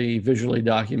somebody visually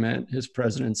document his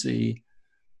presidency.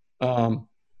 And,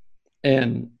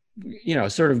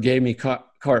 sort of gave me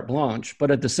carte blanche, but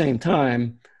at the same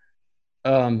time,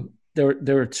 there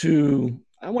were two,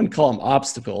 I wouldn't call them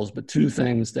obstacles, but two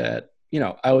things that,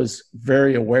 I was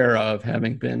very aware of,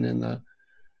 having been in the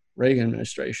Reagan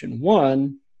administration.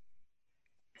 One,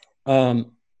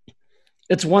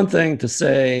 it's one thing to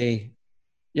say,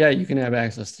 yeah, you can have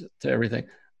access to everything,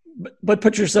 but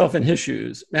put yourself in his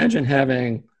shoes. Imagine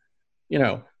having,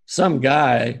 some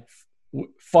guy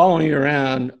following you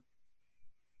around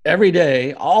every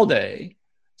day, all day,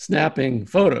 snapping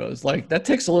photos. Like, that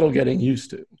takes a little getting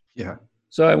used to. Yeah.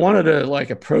 So I wanted to like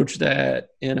approach that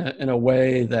in a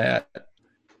way that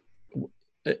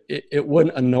it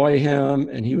wouldn't annoy him,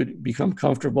 and he would become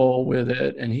comfortable with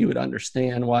it, and he would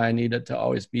understand why I needed to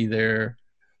always be there.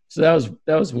 So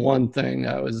that was one thing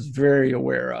I was very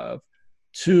aware of.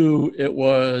 Two, I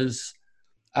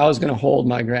was going to hold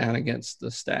my ground against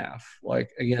the staff,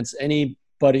 like against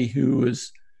anybody who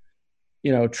was,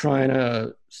 trying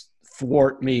to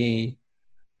thwart me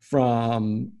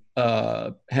from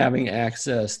having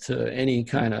access to any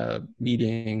kind of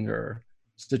meeting or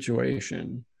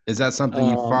situation. Is that something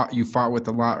you fought with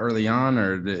a lot early on,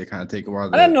 or did it kind of take a while?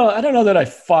 I don't know that I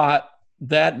fought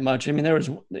that much. I mean,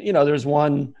 there's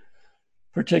one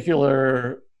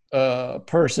particular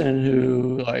person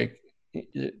who, like,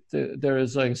 there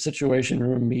was like a situation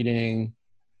room meeting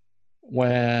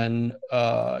when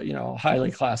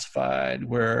highly classified,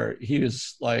 where he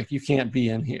was like, you can't be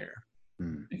in here.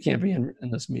 You can't be in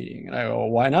this meeting. And I go, well,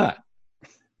 why not?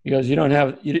 He goes, you don't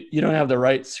have the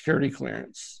right security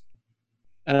clearance.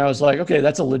 And I was like, okay,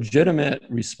 that's a legitimate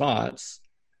response.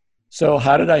 So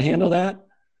how did I handle that?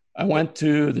 I went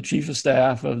to the chief of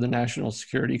staff of the National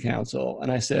Security Council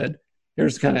and I said,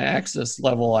 here's the kind of access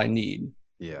level I need.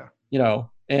 Yeah.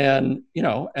 And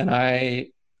I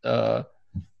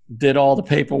did all the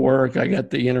paperwork. I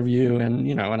got the interview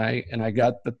and I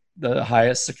got the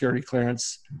highest security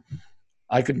clearance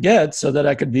I could get so that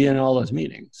I could be in all those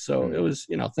meetings. So it was,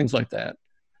 things like that.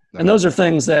 And those are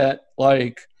things that,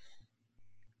 like,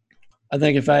 I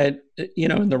think if I had,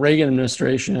 in the Reagan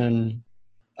administration,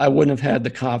 I wouldn't have had the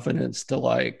confidence to,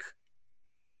 like,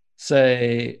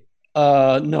 say,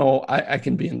 no, I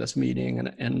can be in this meeting.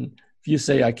 And if you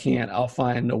say I can't, I'll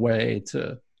find a way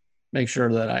to make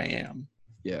sure that I am.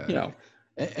 Yeah.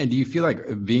 And do you feel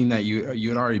like, being that you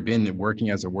had already been working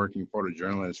as a working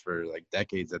photojournalist for like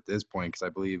decades at this point, because I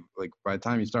believe, like, by the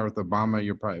time you start with Obama,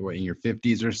 you're probably in your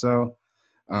 50s or so.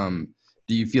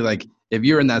 Do you feel like if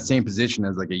you're in that same position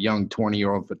as like a young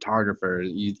 20-year-old photographer,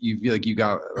 you feel like you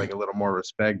got like a little more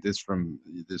respect from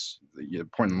this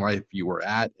point in life you were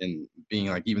at, and being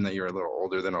like, even that you're a little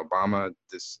older than Obama,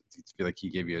 do you feel like he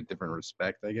gave you a different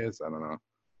respect, I guess? I don't know.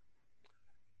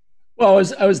 Well,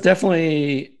 I was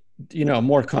definitely,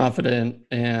 more confident,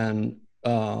 and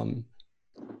I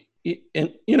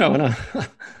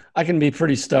can be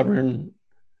pretty stubborn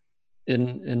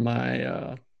in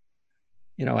my,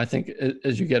 I think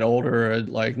as you get older,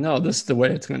 like, no, this is the way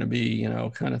it's going to be,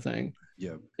 kind of thing.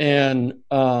 Yeah. And,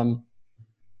 and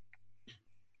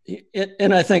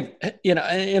I think, and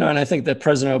I think that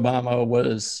President Obama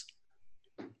was,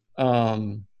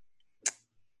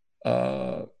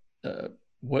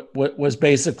 what was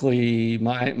basically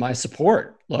my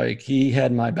support. Like, he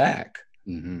had my back.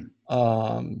 Mm-hmm.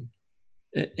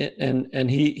 And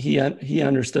he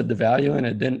understood the value, and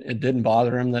it didn't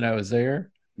bother him that I was there.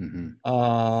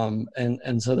 Mm-hmm.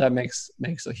 And so that makes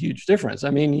a huge difference.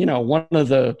 I mean, one of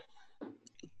the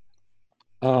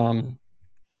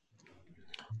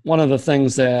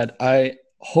things that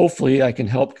hopefully I can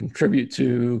help contribute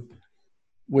to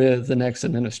with the next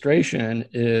administration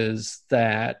is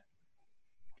that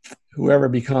whoever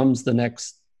becomes the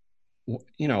next,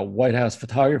 White House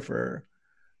photographer,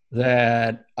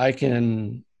 that I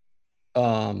can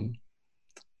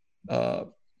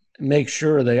make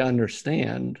sure they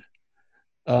understand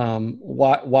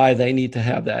why they need to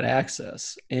have that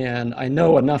access. And I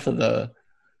know enough of the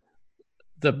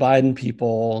Biden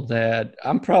people that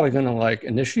I'm probably going to, like,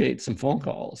 initiate some phone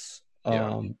calls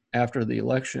after the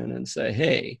election and say,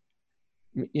 hey,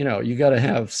 you got to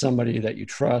have somebody that you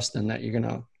trust, and that you're going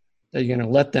to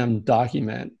let them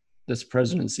document this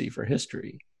presidency for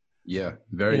history. Yeah,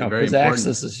 very, very because important.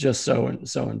 access is just so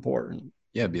important.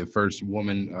 Yeah, be a first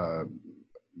woman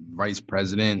vice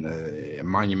president, a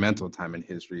monumental time in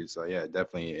history. So yeah,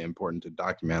 definitely important to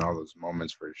document all those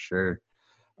moments for sure.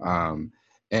 And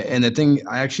the thing,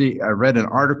 I read an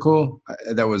article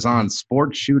that was on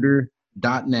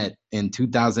sportsshooter.net in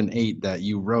 2008 that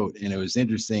you wrote, and it was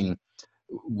interesting.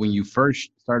 When you first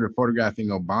started photographing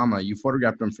Obama, you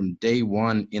photographed him from day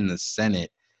one in the Senate.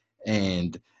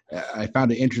 And I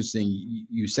found it interesting.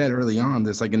 You said early on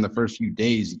this, like in the first few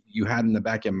days, you had in the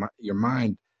back of your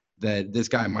mind that this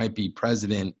guy might be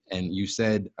president. And you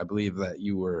said, I believe, that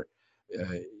you were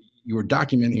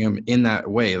documenting him in that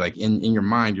way. Like in your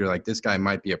mind, you're like, this guy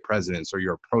might be a president. So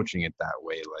you're approaching it that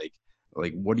way. Like,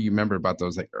 what do you remember about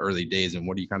those, like, early days, and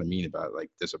what do you kind of mean about, like,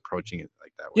 this approaching it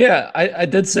like that way? Yeah, I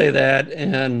did say that,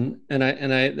 and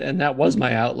that was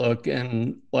my outlook.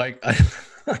 And, like,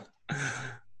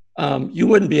 you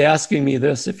wouldn't be asking me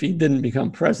this if he didn't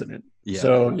become president. Yeah.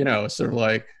 So, sort of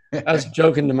like, I was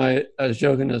joking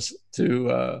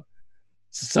to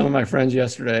some of my friends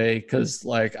yesterday, because,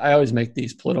 like, I always make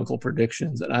these political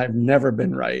predictions and I've never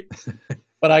been right.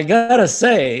 But I gotta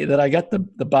say that I got the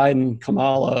Biden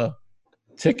Kamala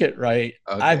ticket right.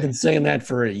 Okay. I've been saying that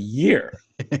for a year.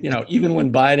 Even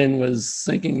when Biden was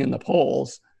sinking in the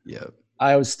polls,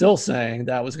 I was still saying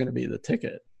that was going to be the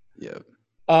ticket.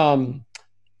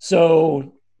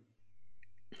 So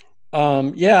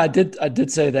I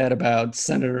did say that about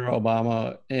Senator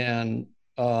Obama, and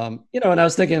and I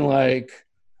was thinking like,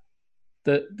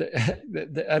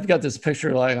 I've got this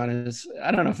picture like on his,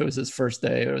 I don't know if it was his first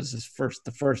day, it was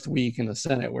the first week in the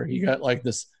Senate where he got like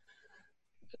this,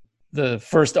 the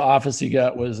first office he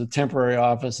got was a temporary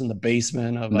office in the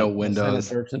basement of no the windows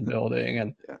Senate Dirksen building.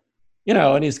 And, yeah.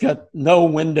 And he's got no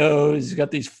windows. He's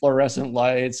got these fluorescent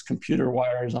lights, computer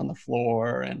wires on the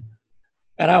floor. And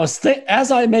I was,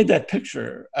 as I made that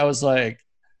picture, I was like,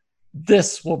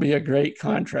 this will be a great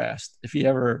contrast if he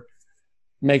ever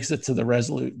makes it to the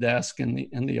Resolute desk in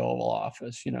the Oval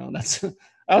Office. That's,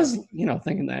 I was,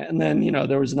 thinking that. And then,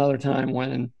 there was another time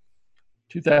when in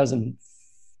 2000,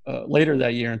 later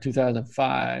that year in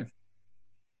 2005,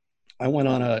 I went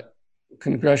on a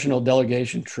congressional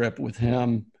delegation trip with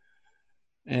him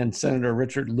and Senator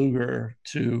Richard Lugar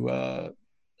to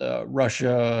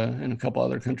Russia and a couple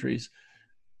other countries.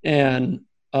 And,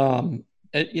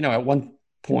 at one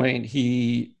point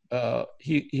he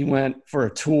went for a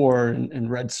tour in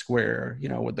Red Square,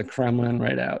 with the Kremlin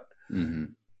right out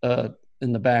in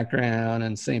the background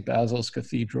and St. Basil's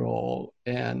Cathedral.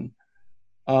 And,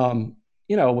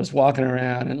 was walking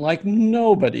around and like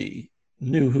nobody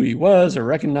knew who he was or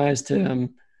recognized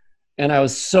him. And I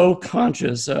was so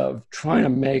conscious of trying to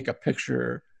make a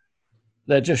picture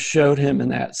that just showed him in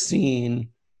that scene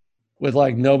with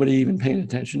like nobody even paying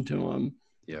attention to him.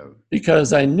 Yeah.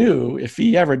 Because I knew if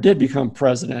he ever did become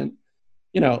president,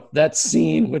 that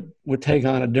scene would take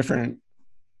on a different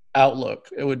outlook.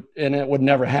 It would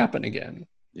never happen again.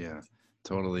 Yeah,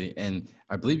 totally. And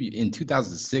I believe in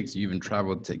 2006, you even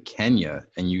traveled to Kenya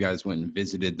and you guys went and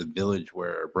visited the village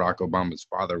where Barack Obama's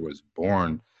father was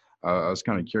born. I was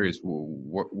kind of curious,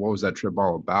 what was that trip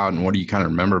all about, and what do you kind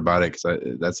of remember about it? Because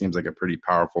that seems like a pretty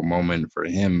powerful moment for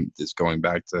him, just going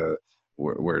back to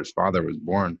where his father was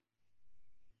born.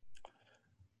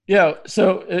 Yeah,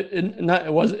 so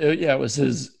it was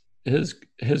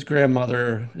his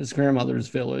grandmother's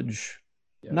village.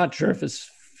 Yeah. I'm not sure if his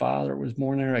father was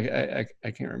born there.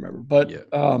 I can't remember, but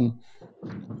that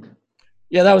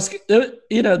was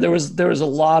there was a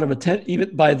lot of attention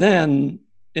even by then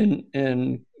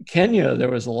in Kenya.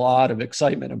 There was a lot of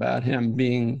excitement about him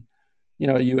being,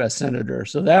 a U.S. senator.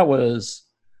 So that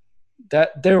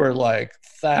there were like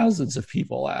thousands of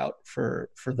people out for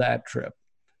that trip.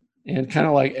 And kind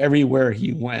of like everywhere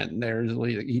he went,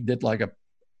 he did like a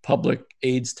public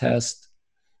AIDS test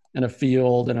in a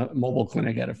field and a mobile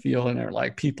clinic at a field. And there were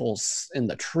like people in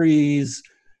the trees,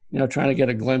 trying to get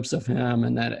a glimpse of him.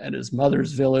 And then at his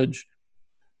mother's village,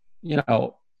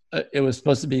 it was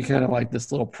supposed to be kind of like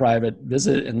this little private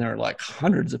visit. And there were like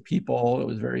hundreds of people. It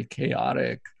was very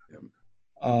chaotic.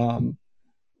 And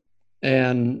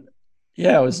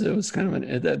yeah, it was kind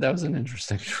of that was an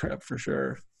interesting trip for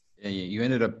sure. Yeah, you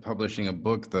ended up publishing a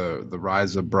book, The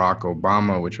Rise of Barack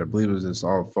Obama, which I believe was just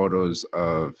all photos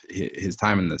of his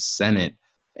time in the Senate,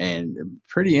 and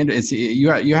pretty interesting.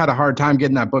 You had a hard time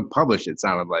getting that book published. It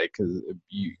sounded like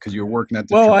because you were working at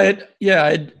the. Well, I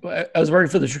was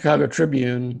working for the Chicago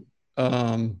Tribune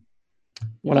when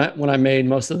I made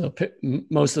most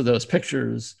of those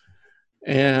pictures,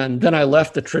 and then I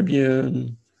left the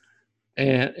Tribune,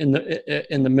 and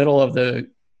in the middle of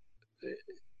the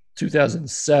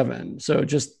 2007. So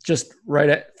just right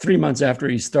at 3 months after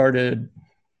he started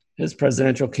his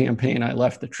presidential campaign, I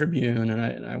left the Tribune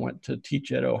and I went to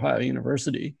teach at Ohio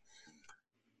University.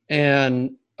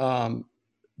 And the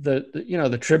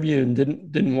Tribune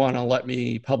didn't want to let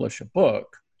me publish a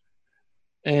book.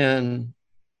 And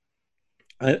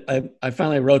I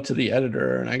finally wrote to the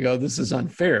editor and I go, this is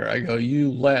unfair. I go,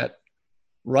 you let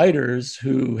writers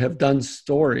who have done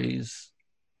stories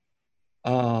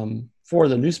for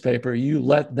the newspaper, you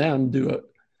let them do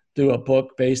a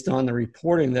book based on the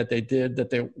reporting that they did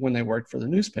when they worked for the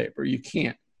newspaper. You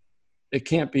can't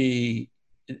be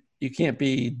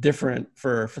different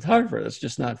for a photographer. That's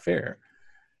just not fair.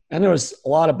 And there was a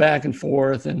lot of back and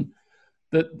forth, and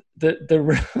the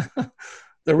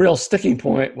real sticking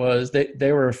point was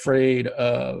they were afraid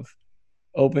of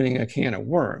opening a can of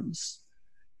worms.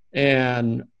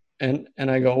 And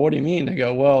I go, what do you mean? They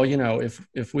go, well,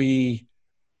 if we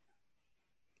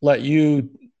let you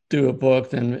do a book,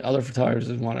 then other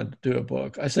photographers want to do a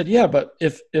book. I said, yeah, but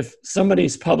if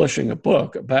somebody's publishing a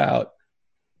book about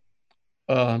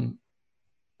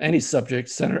any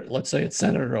subject, let's say it's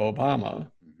Senator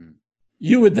Obama,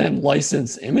 you would then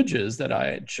license images that I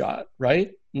had shot,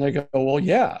 right? And they go, well,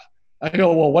 yeah. I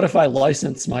go, well, what if I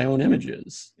license my own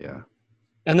images? Yeah.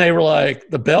 And they were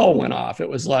like, the bell went off. It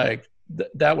was like,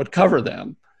 that would cover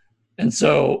them. And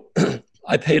so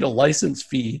I paid a license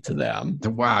fee to them.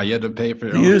 Wow, you had to pay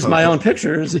for to use my own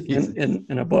pictures in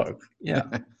a book. Yeah.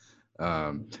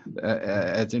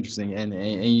 That's interesting. And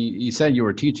you said you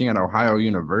were teaching at Ohio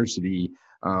University.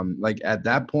 Like at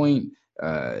that point,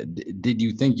 did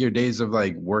you think your days of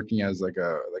like working as like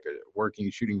a working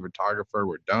shooting photographer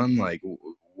were done? Like,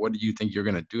 what did you think you're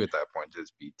gonna do at that point?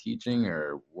 Just be teaching,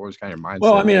 or what was kind of your mindset?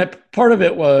 Well, I mean, part of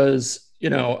it was,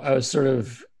 I was sort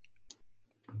of,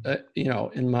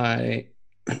 in my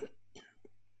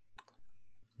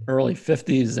early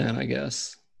 50s then, I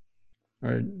guess,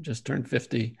 or just turned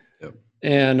 50. Yep.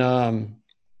 And no,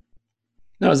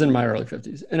 I was in my early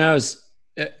 50s, and I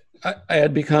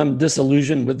had become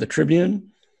disillusioned with the Tribune.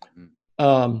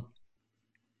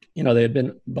 They had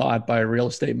been bought by a real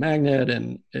estate magnate,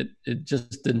 and it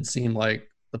just didn't seem like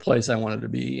the place I wanted to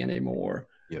be anymore.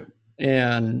 Yeah.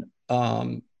 And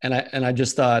I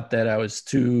just thought that I was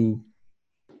too,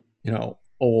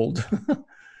 old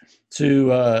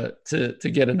to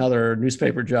get another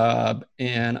newspaper job.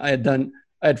 And I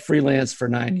had freelanced for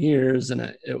 9 years, and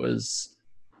it was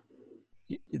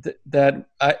that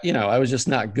I was just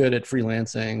not good at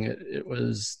freelancing.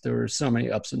 There were so many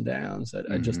ups and downs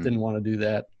that I just didn't want to do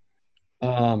that.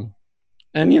 So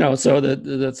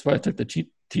that's why I took the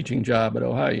teaching job at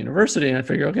Ohio University, and I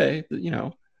figured, okay,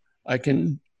 I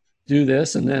can do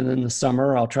this, and then in the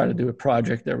summer I'll try to do a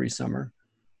project every summer.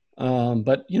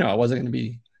 But I wasn't going to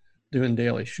be doing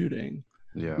daily shooting.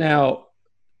 Yeah. Now,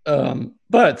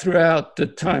 but throughout the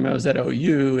time I was at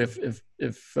OU,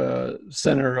 if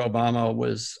Senator Obama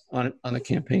was on the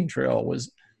campaign trail,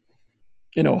 was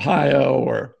in Ohio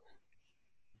or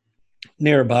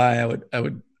nearby, I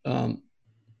would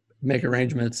make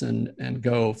arrangements and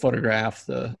go photograph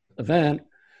the event.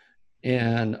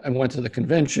 And I went to the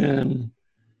convention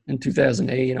in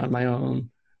 2008 on my own,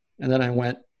 and then I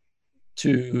went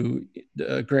to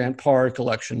the Grant Park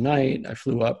election night. I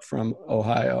flew up from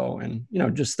Ohio, and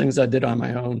just things I did on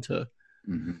my own to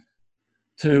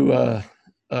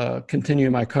continue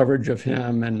my coverage of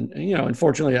him. And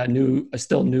unfortunately, I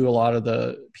still knew a lot of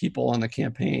the people on the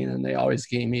campaign, and they always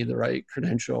gave me the right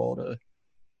credential to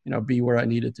be where I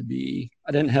needed to be.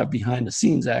 I didn't have behind the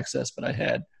scenes access, but I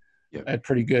had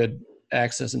pretty good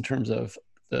access in terms of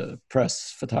the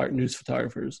press news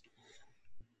photographers.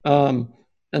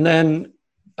 And then,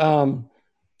 I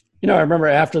remember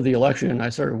after the election, I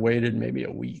sort of waited maybe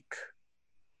a week,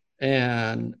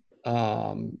 and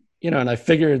and I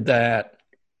figured that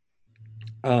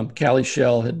Callie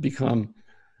Shell had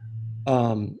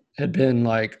been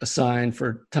like assigned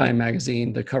for Time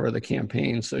magazine to cover the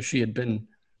campaign, so she had been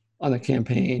on the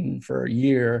campaign for a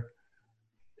year.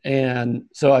 And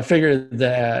so I figured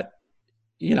that,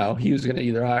 he was going to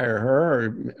either hire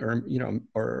her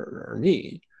or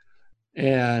me.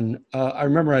 And I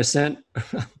remember I sent,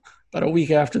 about a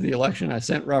week after the election, I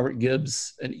sent Robert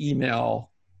Gibbs an email.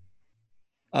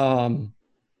 And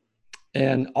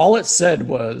all it said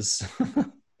was, I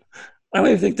don't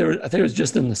even think I think it was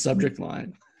just in the subject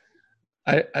line.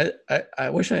 I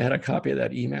wish I had a copy of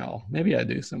that email. Maybe I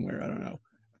do somewhere. I don't know.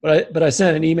 But I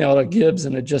sent an email to Gibbs,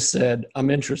 and it just said, "I'm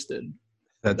interested."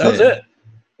 That was it.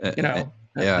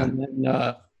 Yeah. And then,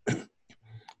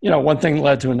 one thing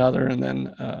led to another, and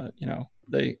then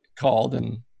they called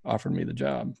and offered me the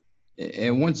job.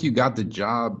 And once you got the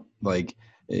job, like,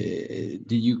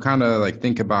 did you kind of like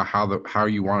think about how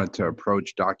you wanted to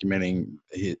approach documenting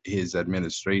his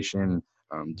administration?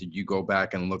 Did you go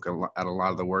back and look at a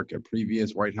lot of the work of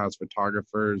previous White House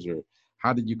photographers, or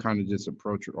how did you kind of just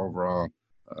approach your overall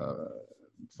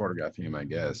photographing him, I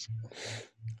guess?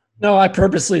 No, I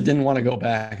purposely didn't want to go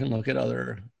back and look at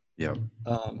other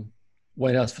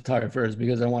White House photographers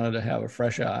because I wanted to have a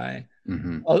fresh eye.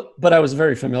 But I was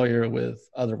very familiar with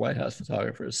other White House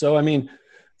photographers. So, I mean,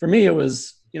 for me, it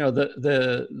was,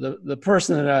 the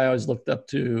person that I always looked up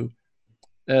to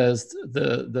as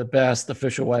the best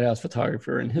official White House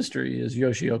photographer in history is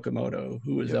Yoshi Okamoto,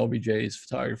 who was LBJ's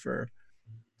photographer.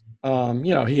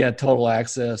 He had total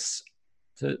access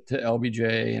to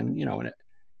LBJ, and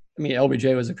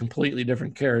LBJ was a completely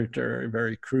different character, a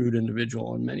very crude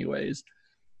individual in many ways.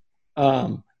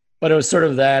 But it was sort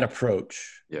of that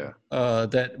approach,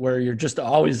 that where you're just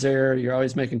always there, you're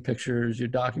always making pictures, you're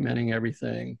documenting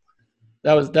everything.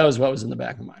 That was what was in the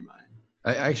back of my mind.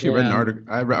 I actually read an article.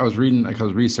 I was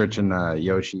researching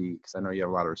Yoshi because I know you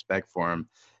have a lot of respect for him.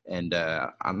 And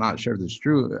I'm not sure if this is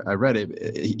true. I read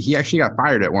it. He actually got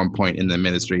fired at one point in the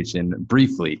administration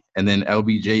briefly. And then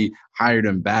LBJ hired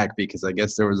him back because I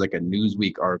guess there was like a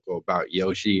Newsweek article about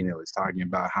Yoshi, and it was talking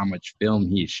about how much film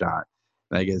he shot.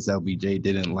 And I guess LBJ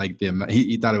didn't like them.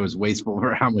 He thought it was wasteful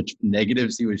for how much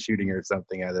negatives he was shooting or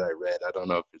something that I read. I don't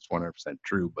know if it's 100%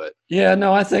 true, but. Yeah,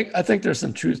 no, I think there's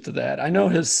some truth to that. I know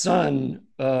his son,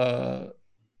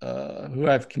 who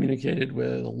I've communicated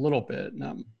with a little bit,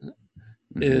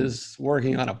 is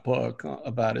working on a book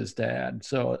about his dad.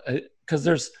 So, because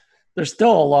there's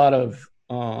still a lot of,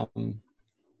 to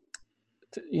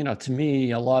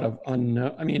me, a lot of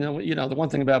unknown. I mean, the one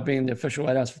thing about being the official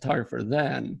White House photographer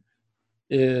then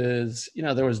is,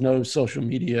 there was no social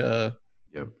media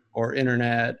or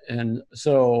internet, and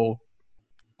so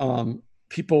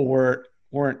people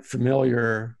weren't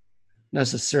familiar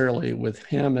necessarily with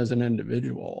him as an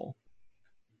individual.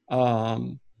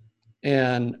 And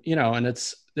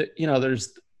it's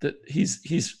there's that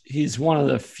he's one of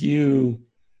the few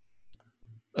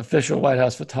official White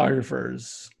House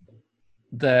photographers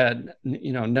that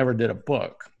never did a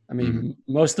book. I mean,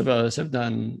 most of us have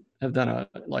done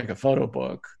a photo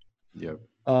book. Yep.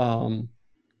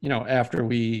 After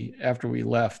we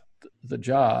left the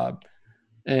job,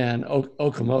 and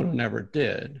Okamoto never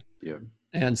did. Yep.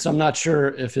 And so I'm not sure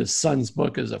if his son's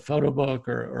book is a photo book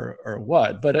or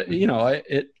what, but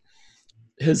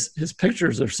his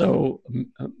pictures are so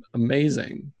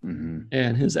amazing,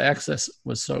 and his access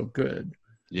was so good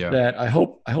that I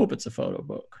hope it's a photo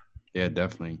book. Yeah,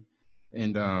 definitely.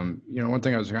 And one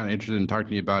thing I was kind of interested in talking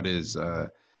to you about is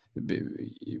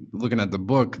looking at the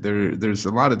book. There's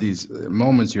a lot of these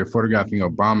moments you're photographing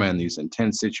Obama in these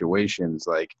intense situations.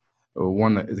 Like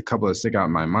a couple that stick out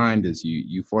in my mind is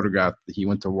you photographed. He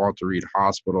went to Walter Reed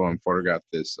Hospital and photographed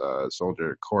this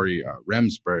soldier, Corey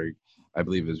Remsburg, I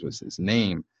believe was his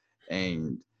name.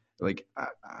 And like,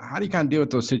 how do you kind of deal with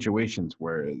those situations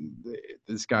where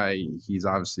this guy, he's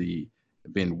obviously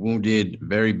been wounded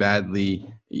very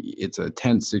badly. It's a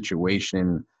tense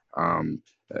situation.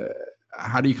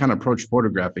 How do you kind of approach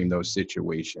photographing those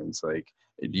situations? Like,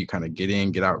 do you kind of get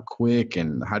in, get out quick,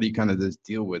 and how do you kind of just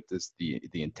deal with the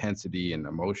intensity and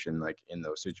emotion like in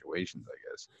those situations, I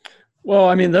guess? Well,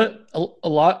 I mean, a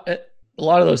lot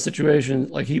of those situations,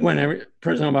 like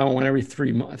President Obama went every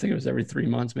 3 months. I think it was every 3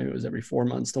 months, maybe it was every 4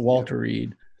 months to Walter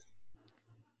Reed.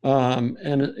 And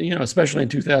especially in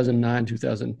 2009,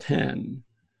 2010,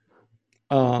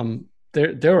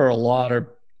 there were a lot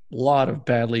of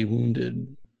badly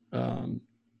wounded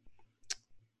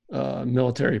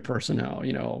military personnel,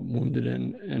 wounded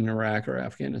in Iraq or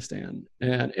Afghanistan,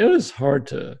 and it was hard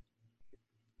to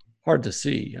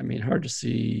see. I mean, hard to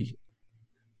see,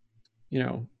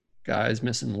 guys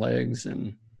missing legs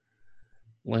and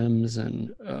limbs,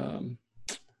 and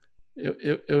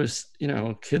it was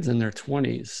kids in their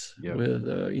 20s with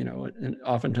and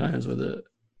oftentimes with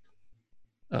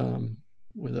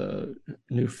a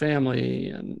new family,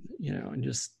 and and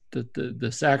just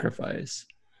the sacrifice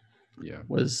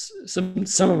was some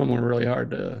of them were really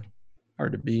hard to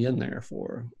be in there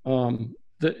for. And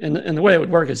the way it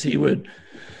would work is he would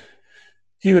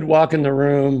walk in the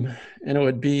room, and it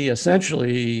would be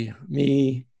essentially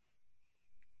me,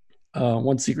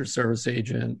 one Secret Service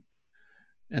agent,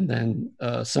 and then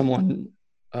someone,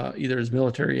 either his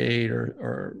military aide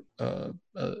or a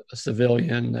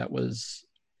civilian that was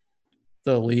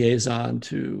the liaison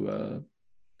to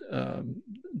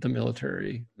the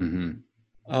military.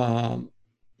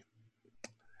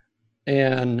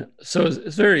 And so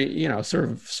it's very, sort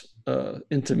of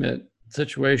intimate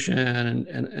situation,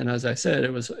 and as I said,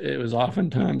 it was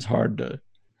oftentimes hard to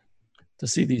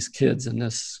see these kids in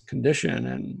this condition,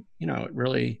 and it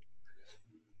really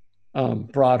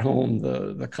brought home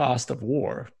the cost of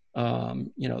war.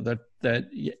 That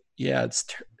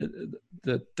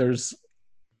there's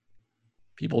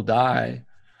people die,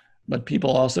 but people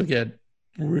also get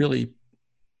really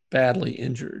badly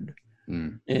injured,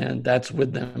 and that's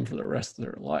with them for the rest of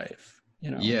their life.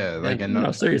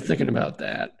 So you're thinking about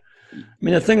that. I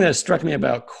mean, the thing that struck me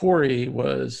about Corey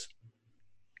was,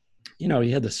 he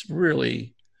had this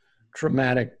really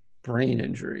traumatic brain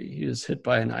injury. He was hit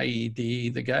by an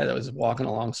IED. The guy that was walking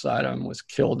alongside him was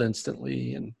killed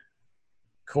instantly, and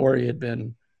Corey had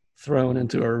been thrown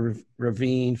into a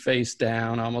ravine face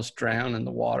down, almost drowned in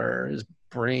the water. His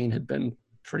brain had been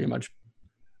pretty much,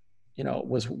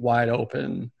 was wide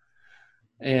open,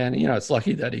 and it's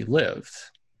lucky that he lived.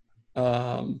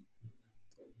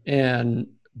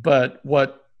 But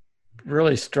what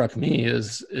really struck me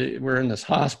is we're in this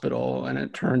hospital, and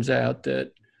it turns out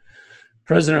that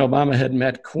President Obama had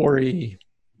met Corey,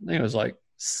 I think it was like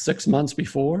 7 months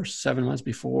before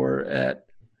at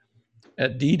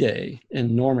D-Day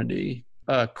in Normandy.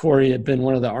 Corey had been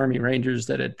one of the Army Rangers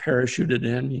that had parachuted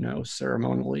in,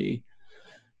 ceremonially,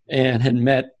 and had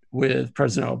met with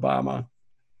President Obama.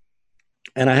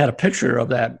 And I had a picture of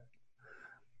that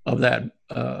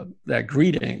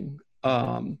greeting.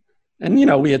 And,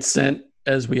 we had sent,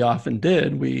 as we often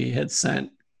did, we had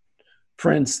sent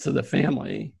prints to the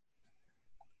family.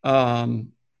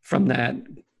 from that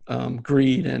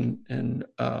greed and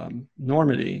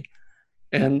Normandy.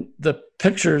 And the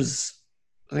pictures,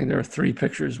 I think there were 3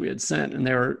 pictures we had sent, and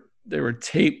they were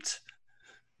taped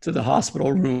to the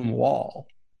hospital room wall.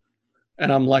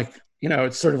 And I'm like,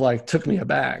 it sort of like took me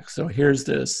aback. So here's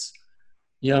this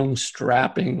young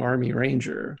strapping Army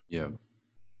Ranger,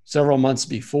 several months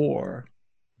before,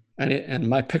 and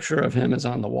my picture of him is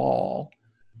on the wall.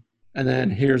 And then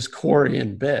here's Corey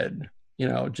in bed,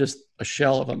 just a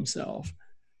shell of himself.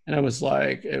 And it was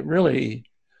like, it really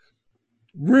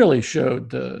showed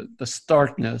the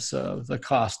starkness of the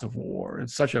cost of war in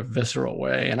such a visceral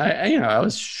way. And I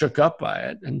was shook up by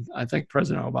it. And I think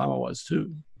President Obama was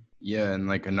too. Yeah, and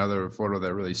like another photo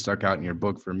that really stuck out in your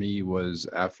book for me was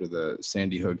after the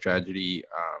Sandy Hook tragedy.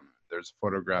 There's a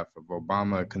photograph of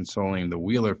Obama consoling the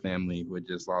Wheeler family who had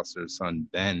just lost their son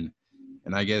Ben,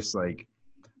 and I guess like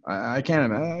I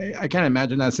can't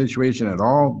imagine that situation at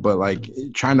all. But like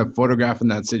trying to photograph in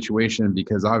that situation,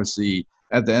 because obviously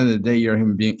at the end of the day you're a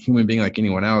human being like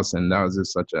anyone else, and that was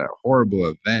just such a horrible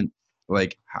event.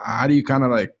 Like how do you kind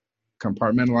of like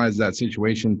compartmentalize that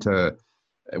situation to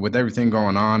with everything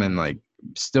going on and like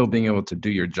still being able to do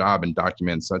your job and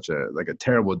document such a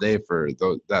terrible day for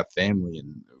that family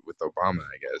and with Obama,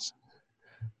 I guess.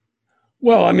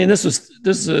 Well, I mean, this was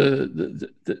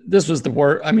the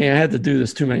work. I mean, I had to do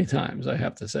this too many times, I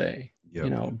have to say.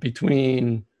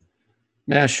 Between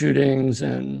mass shootings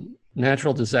and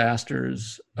natural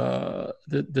disasters,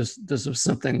 this was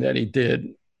something that he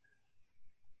did.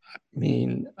 I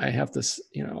mean, I have to,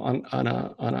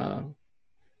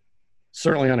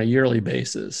 certainly on a yearly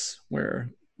basis, where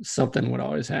something would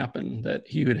always happen that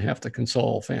he would have to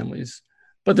console families.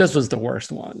 But this was the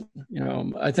worst one,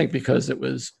 I think because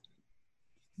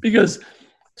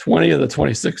 20 of the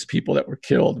 26 people that were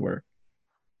killed were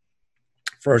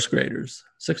first graders,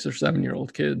 6 or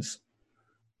 7-year-old kids.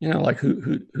 Like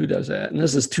who does that? And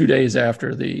this is 2 days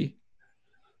after the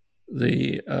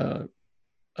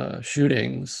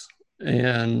shootings,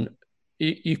 and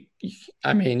you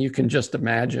can just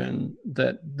imagine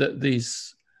that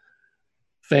these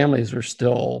families were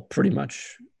still pretty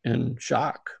much in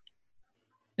shock,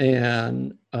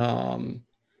 and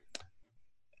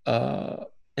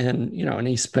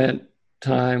he spent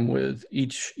time with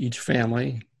each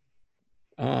family.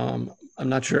 I'm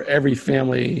not sure every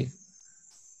family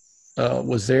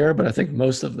was there, but I think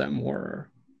most of them were.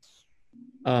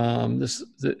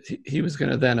 He was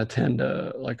going to then attend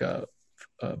a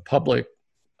public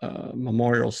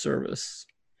memorial service,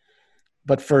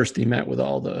 but first he met with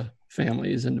all the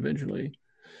families individually.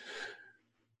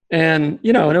 And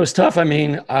and it was tough. I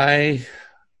mean, I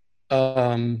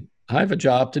have a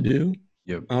job to do.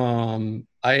 Yep.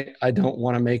 I don't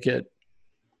want to make it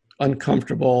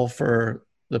uncomfortable for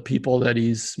the people that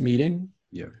he's meeting.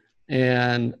 Yeah.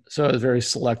 And so I was very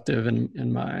selective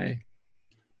in my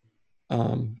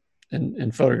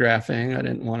in photographing. I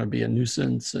didn't want to be a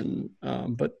nuisance, and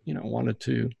but wanted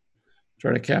to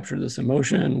try to capture this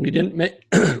emotion. We didn't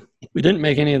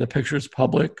make any of the pictures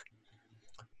public,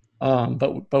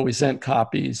 but we sent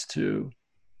copies to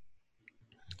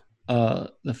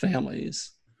the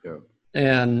families. Yeah.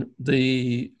 And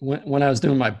when I was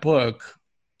doing my book,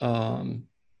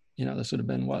 this would have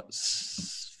been what,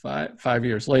 5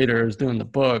 years later, I was doing the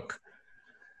book.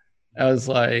 I was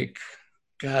like,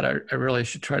 God, I really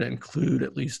should try to include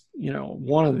at least,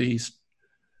 one of these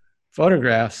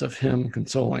photographs of him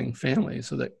consoling families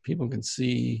so that people can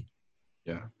see,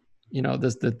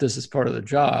 that this is part of the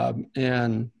job.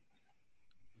 And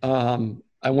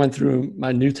I went through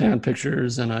my Newtown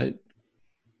pictures, and I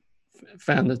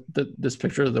found this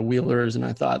picture of the Wheelers, and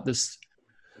I thought this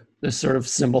sort of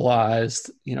symbolized,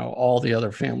 all the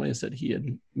other families that he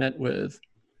had met with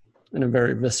in a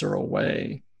very visceral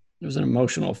way. It was an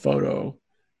emotional photo.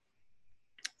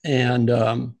 And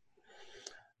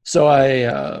so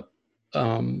I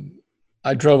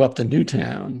drove up to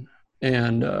Newtown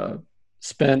and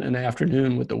spent an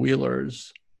afternoon with the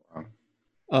Wheelers,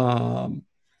 and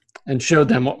showed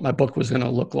them what my book was going to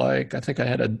look like. I think I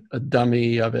had a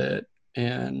dummy of it,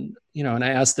 and and I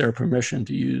asked their permission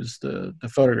to use the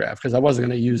photograph, because I wasn't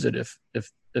going to use it if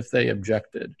they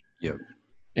objected. Yep.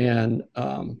 And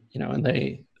and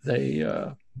they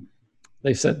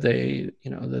said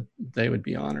that they would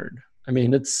be honored. I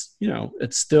mean, it's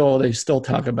still, they still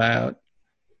talk about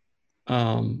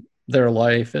their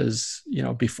life as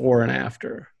before and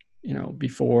after.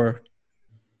 Before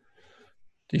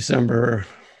December,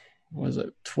 was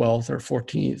it 12th or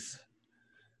 14th,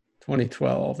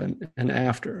 2012, and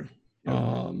after.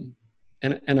 And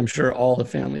I'm sure all the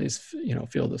families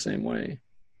feel the same way.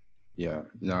 Yeah,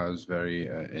 no, it was very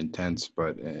intense,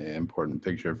 but important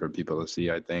picture for people to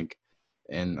see, I think.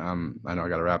 And I know I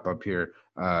got to wrap up here.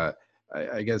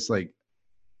 I guess like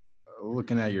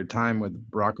looking at your time with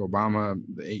Barack Obama,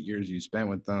 the 8 years you spent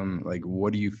with them, like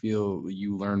what do you feel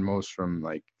you learned most from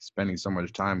like spending so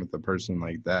much time with a person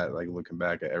like that? Like looking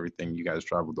back at everything you guys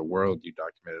traveled the world, you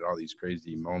documented all these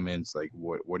crazy moments. Like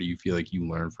what do you feel like you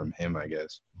learned from him, I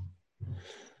guess?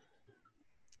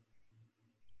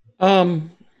 Um,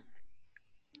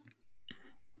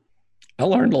 I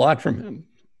learned a lot from him.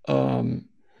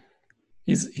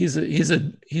 He's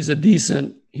a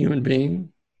decent human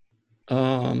being.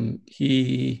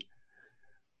 He,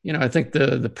 I think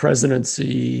the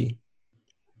presidency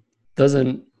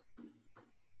doesn't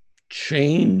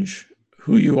change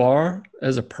who you are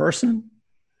as a person.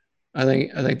 I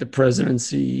think the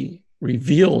presidency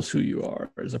reveals who you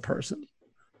are as a person,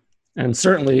 and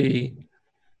certainly,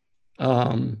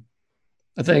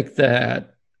 I think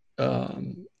that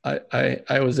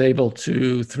I was able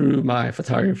to, through my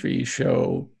photography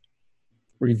show,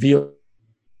 reveal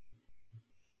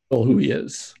who he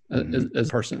is as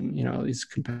a person. He's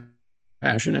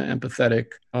compassionate,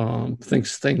 empathetic,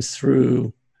 thinks things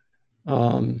through,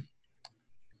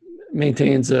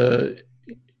 maintains a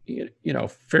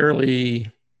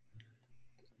fairly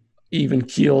even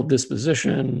keeled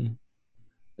disposition,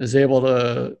 is able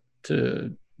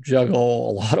to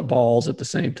juggle a lot of balls at the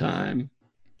same time,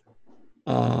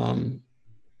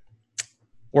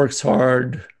 works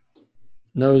hard,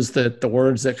 knows that the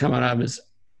words that come out of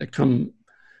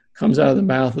comes out of the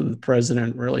mouth of the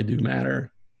president really do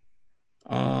matter.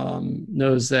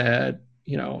 Knows that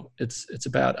it's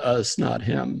about us, not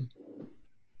him.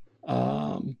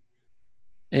 And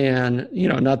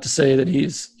not to say that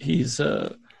he's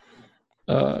a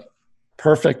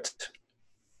perfect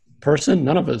person.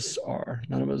 None of us are.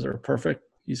 None of us are perfect.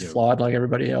 He's flawed like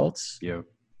everybody else. Yeah.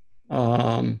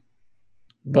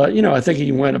 But I think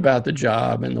he went about the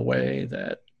job in the way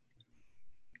that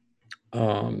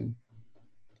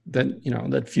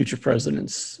that future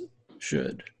presidents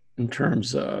should, in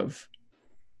terms of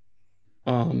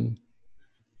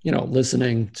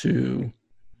listening to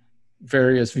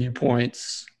various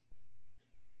viewpoints,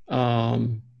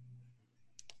 knowing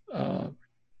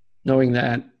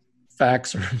that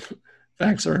facts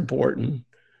are important,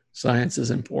 science is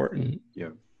important,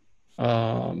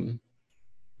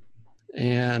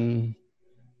 and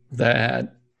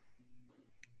that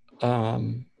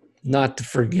not to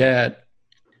forget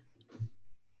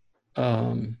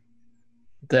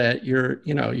that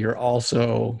you're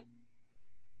also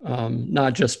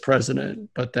not just president,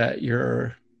 but that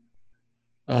you're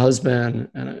a husband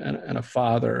and a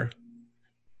father,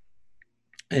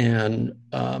 and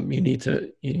you need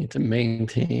to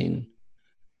maintain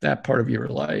that part of your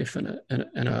life in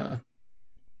a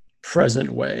present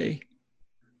way,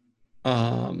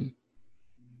 and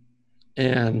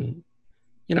in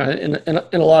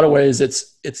a lot of ways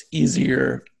it's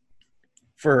easier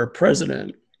for a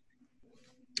president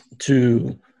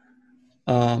to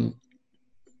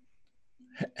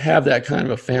have that kind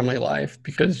of a family life,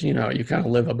 because you kind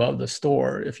of live above the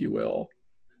store, if you will.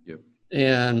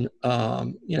 And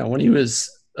when he was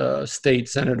a state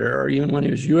senator, or even when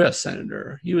he was U.S.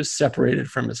 senator, he was separated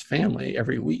from his family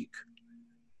every week,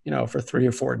 for 3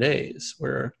 or 4 days,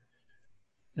 where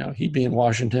he'd be in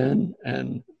Washington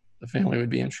and the family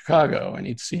would be in Chicago, and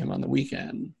he'd see him on the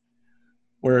weekend.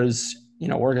 Whereas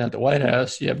working at the White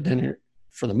House, you have dinner,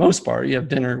 for the most part, you have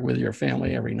dinner with your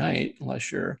family every night,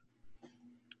 unless you're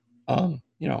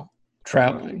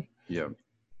traveling.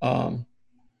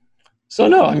 So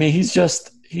no, I mean, he's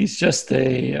just he's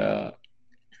a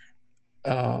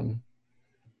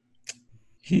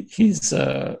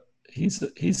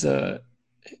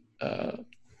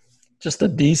just a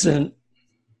decent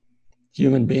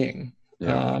human being.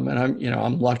 And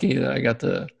I'm lucky that I got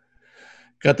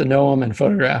to know him and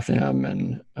photograph him,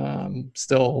 and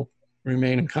still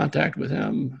remain in contact with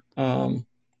him. I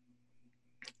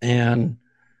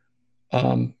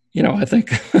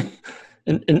think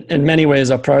in many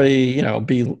ways I'll probably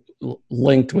be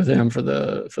linked with him for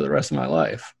the rest of my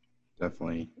life.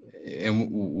 Definitely. And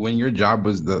when your job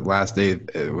was, the last day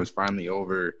it was finally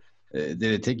over, did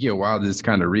it take you a while to just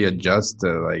kind of readjust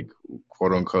to, like,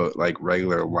 quote unquote, like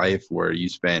regular life, where you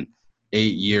spent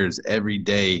 8 years every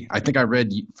day? I think I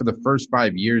read for the first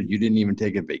 5 years you didn't even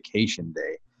take a vacation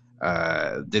day.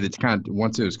 Did it kind of,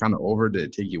 once it was kind of over, did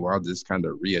it take you a while to just kind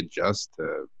of readjust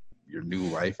to your new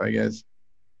life, I guess?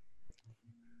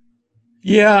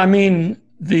 Yeah, I mean,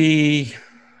 it's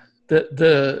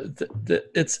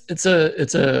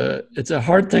a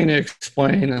hard thing to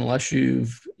explain unless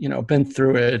you've been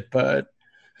through it. But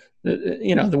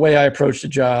the way I approached the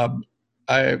job,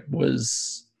 it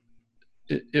was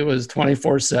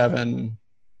 24/7,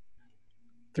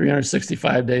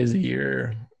 365 days a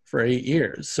year for 8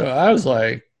 years. So I was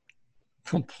like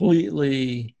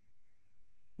completely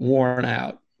worn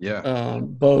out. Yeah.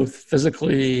 Both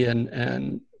physically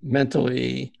and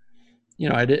mentally.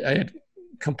 I had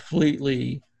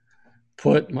completely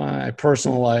put my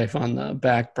personal life on the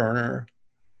back burner.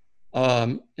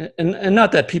 And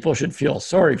not that people should feel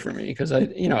sorry for me, because I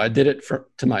did it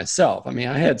to myself. I mean,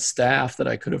 I had staff that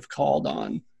I could have called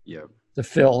on to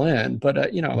fill in,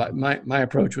 but my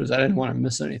approach was I didn't want to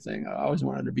miss anything. I always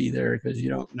wanted to be there, because you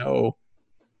don't know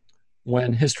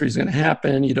when history is going to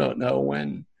happen. You don't know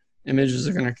when images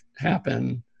are going to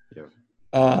happen.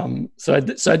 So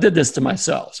I did this to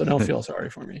myself. So don't feel sorry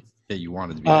for me. Yeah, you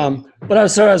wanted to be. But I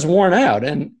was worn out,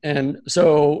 and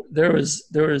so there was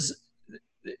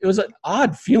it was an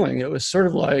odd feeling. It was sort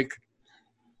of like,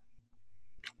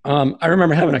 I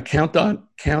remember having a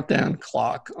countdown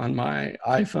clock on my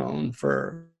iPhone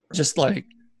for just like,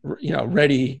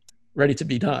 ready to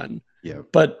be done. Yeah.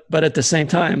 But at the same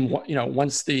time,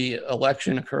 once the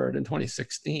election occurred in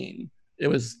 2016,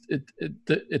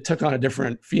 it took on a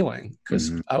different feeling,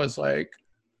 because I was like,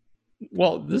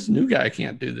 well, this new guy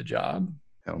can't do the job.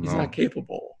 Hell no. He's not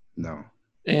capable. No.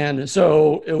 And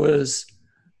so it was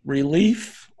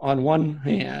relief on one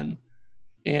hand,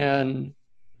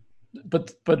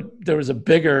 but there was a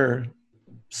bigger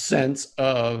sense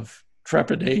of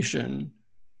trepidation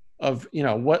of,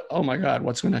 oh my God,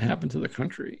 what's going to happen to the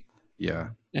country? Yeah.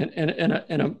 And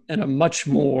in a much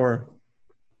more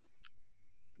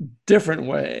different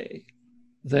way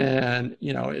than,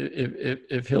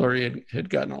 if Hillary had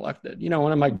gotten elected.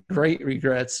 One of my great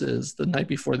regrets is the night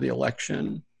before the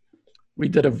election, we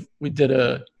did an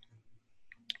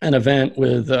event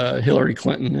with Hillary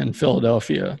Clinton in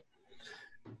Philadelphia,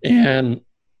 and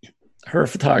her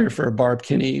photographer Barb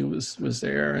Kinney was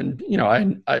there, and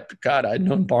I'd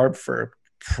known Barb for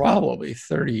probably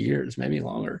 30 years, maybe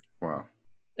longer. Wow.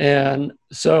 And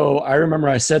so I remember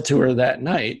I said to her that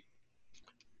night,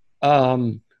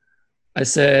 I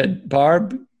said,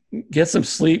 Barb, get some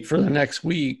sleep for the next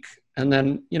week, and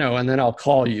then I'll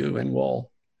call you, and we'll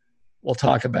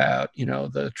talk about,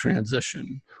 the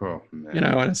transition. Oh, man.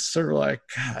 And it's sort of like,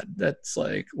 God, that's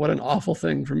like, what an awful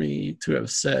thing for me to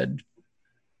have said,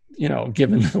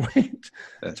 given the way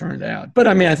it turned out. But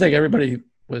I mean, I think everybody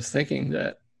was thinking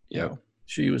that,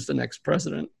 she was the next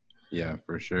president. Yeah,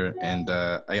 for sure. And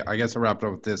I guess I'll wrap it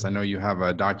up with this. I know you have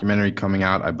a documentary coming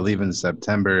out, I believe in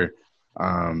September.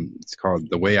 It's called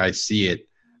The Way I See It.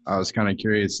 I was kind of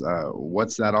curious,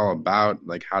 what's that all about?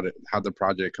 Like, how'd the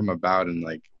project come about, and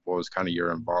like, what was kind of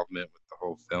your involvement with the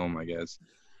whole film, I guess?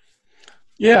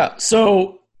 Yeah.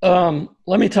 So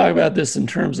let me talk about this in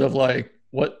terms of like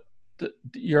what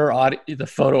the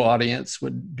photo audience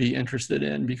would be interested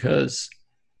in, because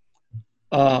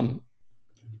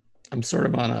I'm sort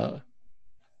of on a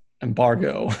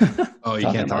embargo. Oh, you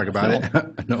can't talk about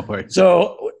it? No worries.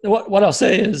 So what I'll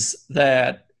say is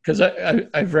that, because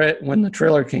I've read, when the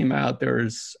trailer came out, there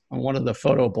was, on one of the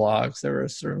photo blogs, there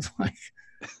was sort of like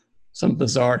some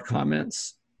bizarre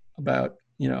comments about,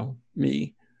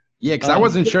 me. Yeah, because I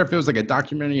wasn't sure if it was like a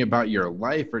documentary about your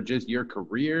life or just your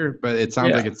career, but it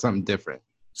sounds like it's something different.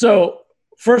 So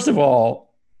first of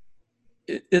all,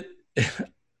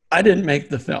 I didn't make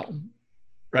the film.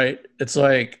 Right? It's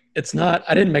like,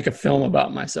 I didn't make a film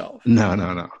about myself.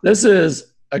 No. This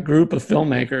is a group of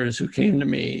filmmakers who came to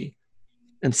me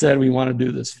and said, we want to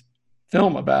do this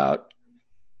film about,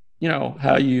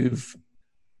 how you've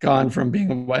gone from being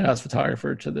a White House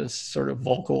photographer to this sort of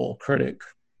vocal critic.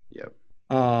 Yep.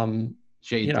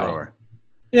 Shade thrower.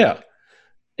 Yeah.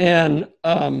 And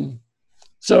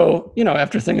so,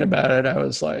 after thinking about it, I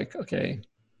was like, okay.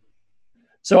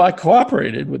 So I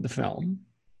cooperated with the film.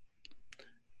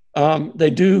 They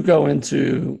do go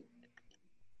into,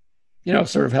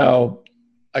 sort of how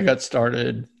I got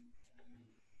started,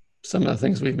 some of the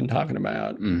things we've been talking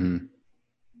about. Mm-hmm.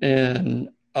 And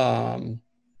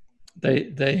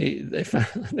they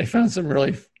found some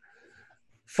really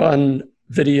fun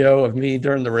video of me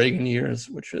during the Reagan years,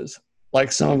 which is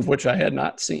like some of which I had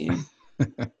not seen.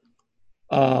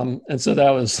 And so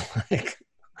that was like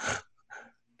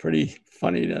pretty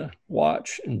funny to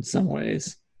watch in some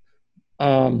ways.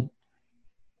 And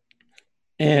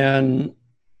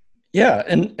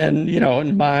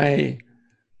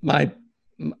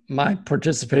my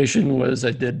participation was,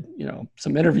 I did,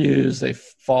 some interviews. They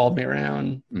followed me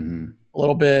around a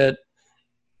little bit,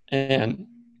 and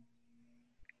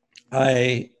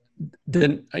I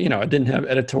didn't have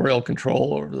editorial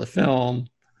control over the film.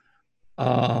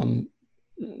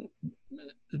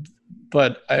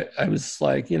 but I was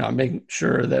like, making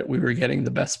sure that we were getting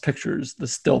the best pictures, the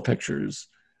still pictures.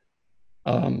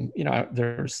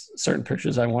 There's certain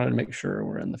pictures I wanted to make sure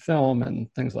were in the film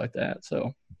and things like that.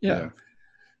 So yeah.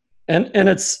 And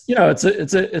it's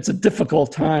it's a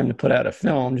difficult time to put out a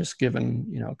film, just given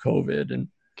COVID and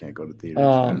can't go to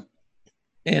theaters.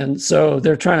 And so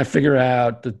they're trying to figure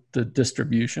out the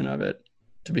distribution of it.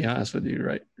 To be honest with you,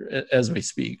 right as we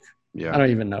speak, I don't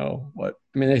even know what.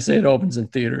 I mean, they say it opens in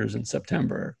theaters in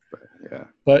September.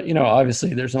 But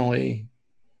obviously, there's only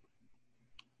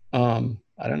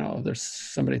I don't know. There's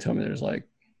somebody told me there's like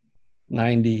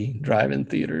 90 drive-in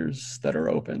theaters that are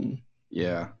open.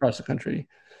 Across the country.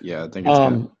 I think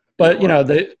it's but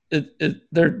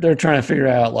they're trying to figure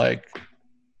out, like,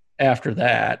 after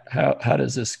that, how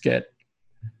does this get,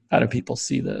 how do people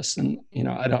see this? And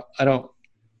I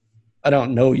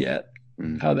don't know yet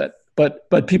how that,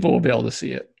 but people will be able to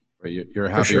see it. You're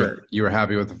happy. Sure. You were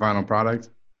happy with the final product?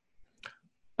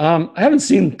 I haven't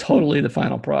seen totally the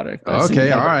final product. All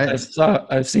right.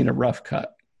 I've seen a rough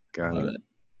cut. Got of it.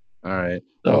 All right.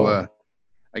 So, well,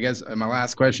 I guess my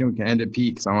last question, we can end it,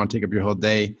 Pete, because I want to take up your whole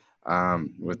day.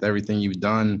 With everything you've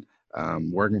done,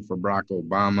 working for Barack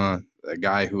Obama, a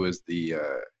guy who is the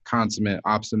consummate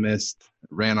optimist,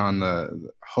 ran on the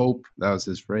hope. That was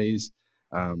his phrase.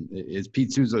 Is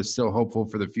Pete Souza still hopeful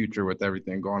for the future with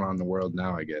everything going on in the world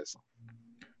now, I guess?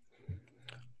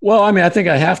 Well, I mean, I think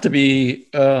I have to be,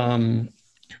 I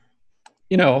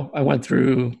went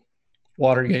through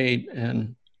Watergate,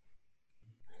 and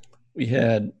we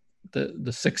had the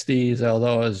 60s,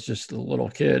 although I was just a little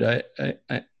kid. I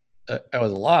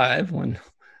was alive when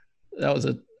that was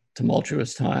a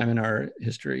tumultuous time in our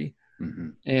history.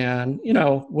 And,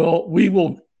 we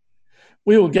will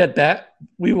get back.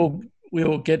 We will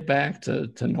get back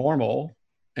to normal.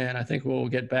 And I think we'll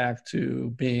get back to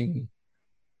being,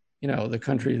 the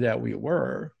country that we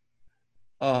were.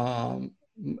 But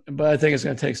I think it's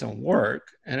going to take some work,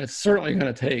 and it's certainly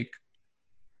going to take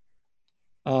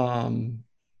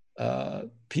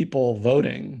people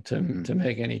voting to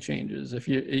make any changes. If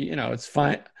it's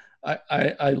fine.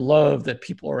 I love that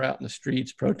people are out in the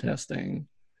streets protesting,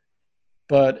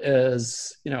 but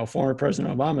as former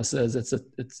President Obama says,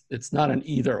 it's not an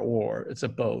either or, it's a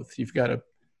both. You've got to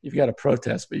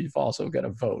protest, but you've also got to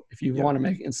vote. If you want to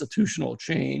make institutional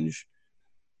change,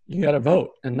 you got to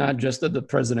vote, and not just at the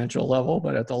presidential level,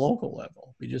 but at the local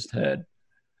level. We just had,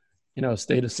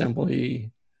 state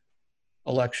assembly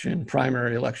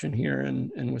primary election here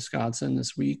in Wisconsin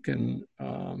this week. And,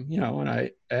 and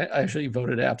I actually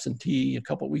voted absentee a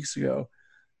couple of weeks ago.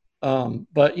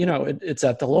 But, it's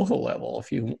at the local level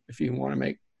if you want to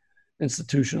make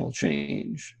institutional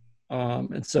change.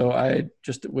 And so I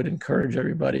just would encourage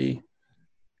everybody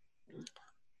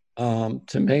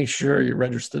to make sure you're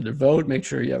registered to vote, make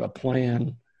sure you have a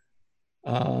plan.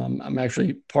 I'm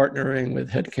actually partnering with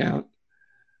Headcount.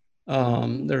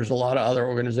 There's a lot of other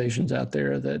organizations out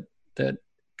there that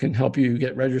can help you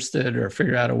get registered or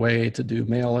figure out a way to do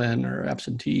mail-in or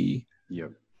absentee.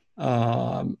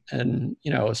 And,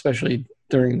 especially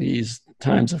during these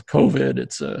times of COVID,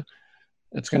 it's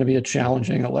going to be a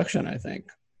challenging election, I think.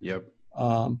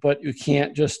 But you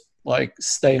can't just like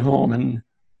stay home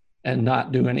and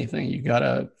not do anything. You got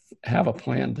to have a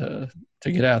plan to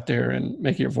get out there and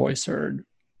make your voice heard.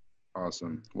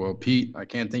 Awesome. Well, Pete, I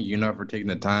can't thank you enough for taking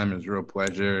the time. It was a real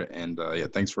pleasure. And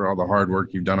thanks for all the hard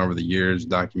work you've done over the years,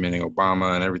 documenting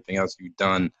Obama and everything else you've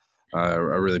done. I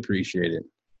really appreciate it.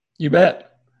 You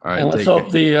bet. All right, and let's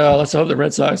hope the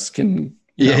Red Sox can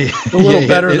do a little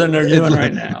better than they're doing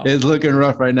right now. It's looking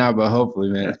rough right now, but hopefully,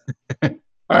 man. All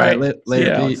right.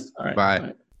 Later, Pete. All right.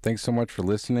 Bye. Thanks so much for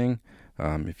listening.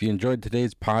 If you enjoyed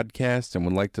today's podcast and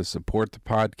would like to support the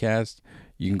podcast,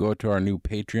 you can go to our new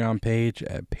Patreon page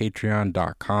at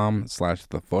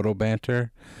patreon.com/thephotobanter.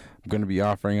 I'm going to be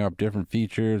offering up different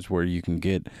features where you can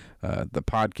get the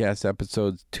podcast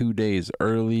episodes 2 days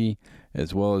early,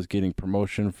 as well as getting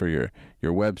promotion for your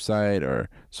website or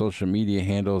social media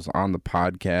handles on the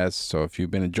podcast. So if you've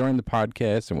been enjoying the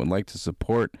podcast and would like to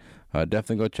support,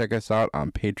 definitely go check us out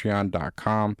on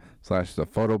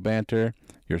patreon.com/thephotobanter.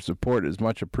 Your support is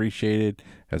much appreciated,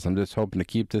 as I'm just hoping to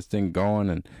keep this thing going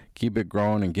and keep it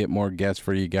growing and get more guests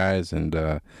for you guys. And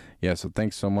so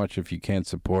thanks so much if you can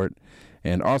support.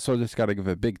 And also just got to give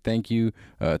a big thank you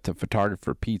to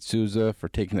photographer Pete Souza for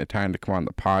taking the time to come on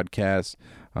the podcast.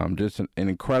 Just an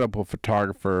incredible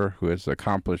photographer who has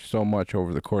accomplished so much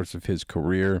over the course of his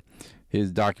career.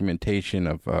 his documentation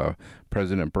of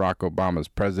President Barack Obama's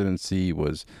presidency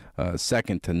was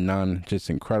second to none. Just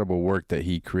incredible work that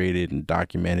he created and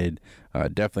documented.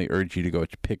 Definitely urge you to go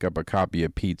pick up a copy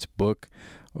of Pete's book,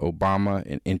 Obama,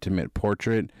 An Intimate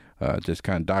Portrait. Just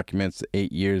kind of documents the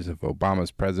 8 years of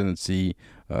Obama's presidency.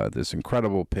 This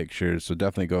incredible pictures. So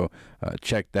definitely go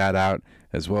check that out,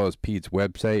 as well as Pete's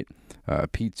website,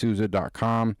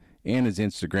 PeteSouza.com, and his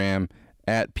Instagram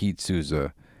at Pete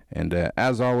Souza. And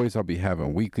as always, I'll be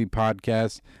having weekly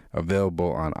podcasts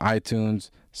available on iTunes,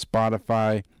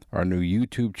 Spotify, our new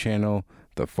YouTube channel,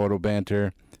 The Photo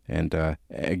Banter. And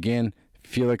again,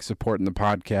 if you feel like supporting the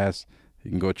podcast,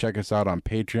 you can go check us out on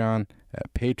Patreon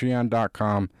at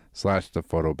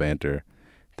patreon.com/thephotobanter.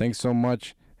 Thanks so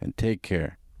much and take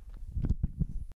care.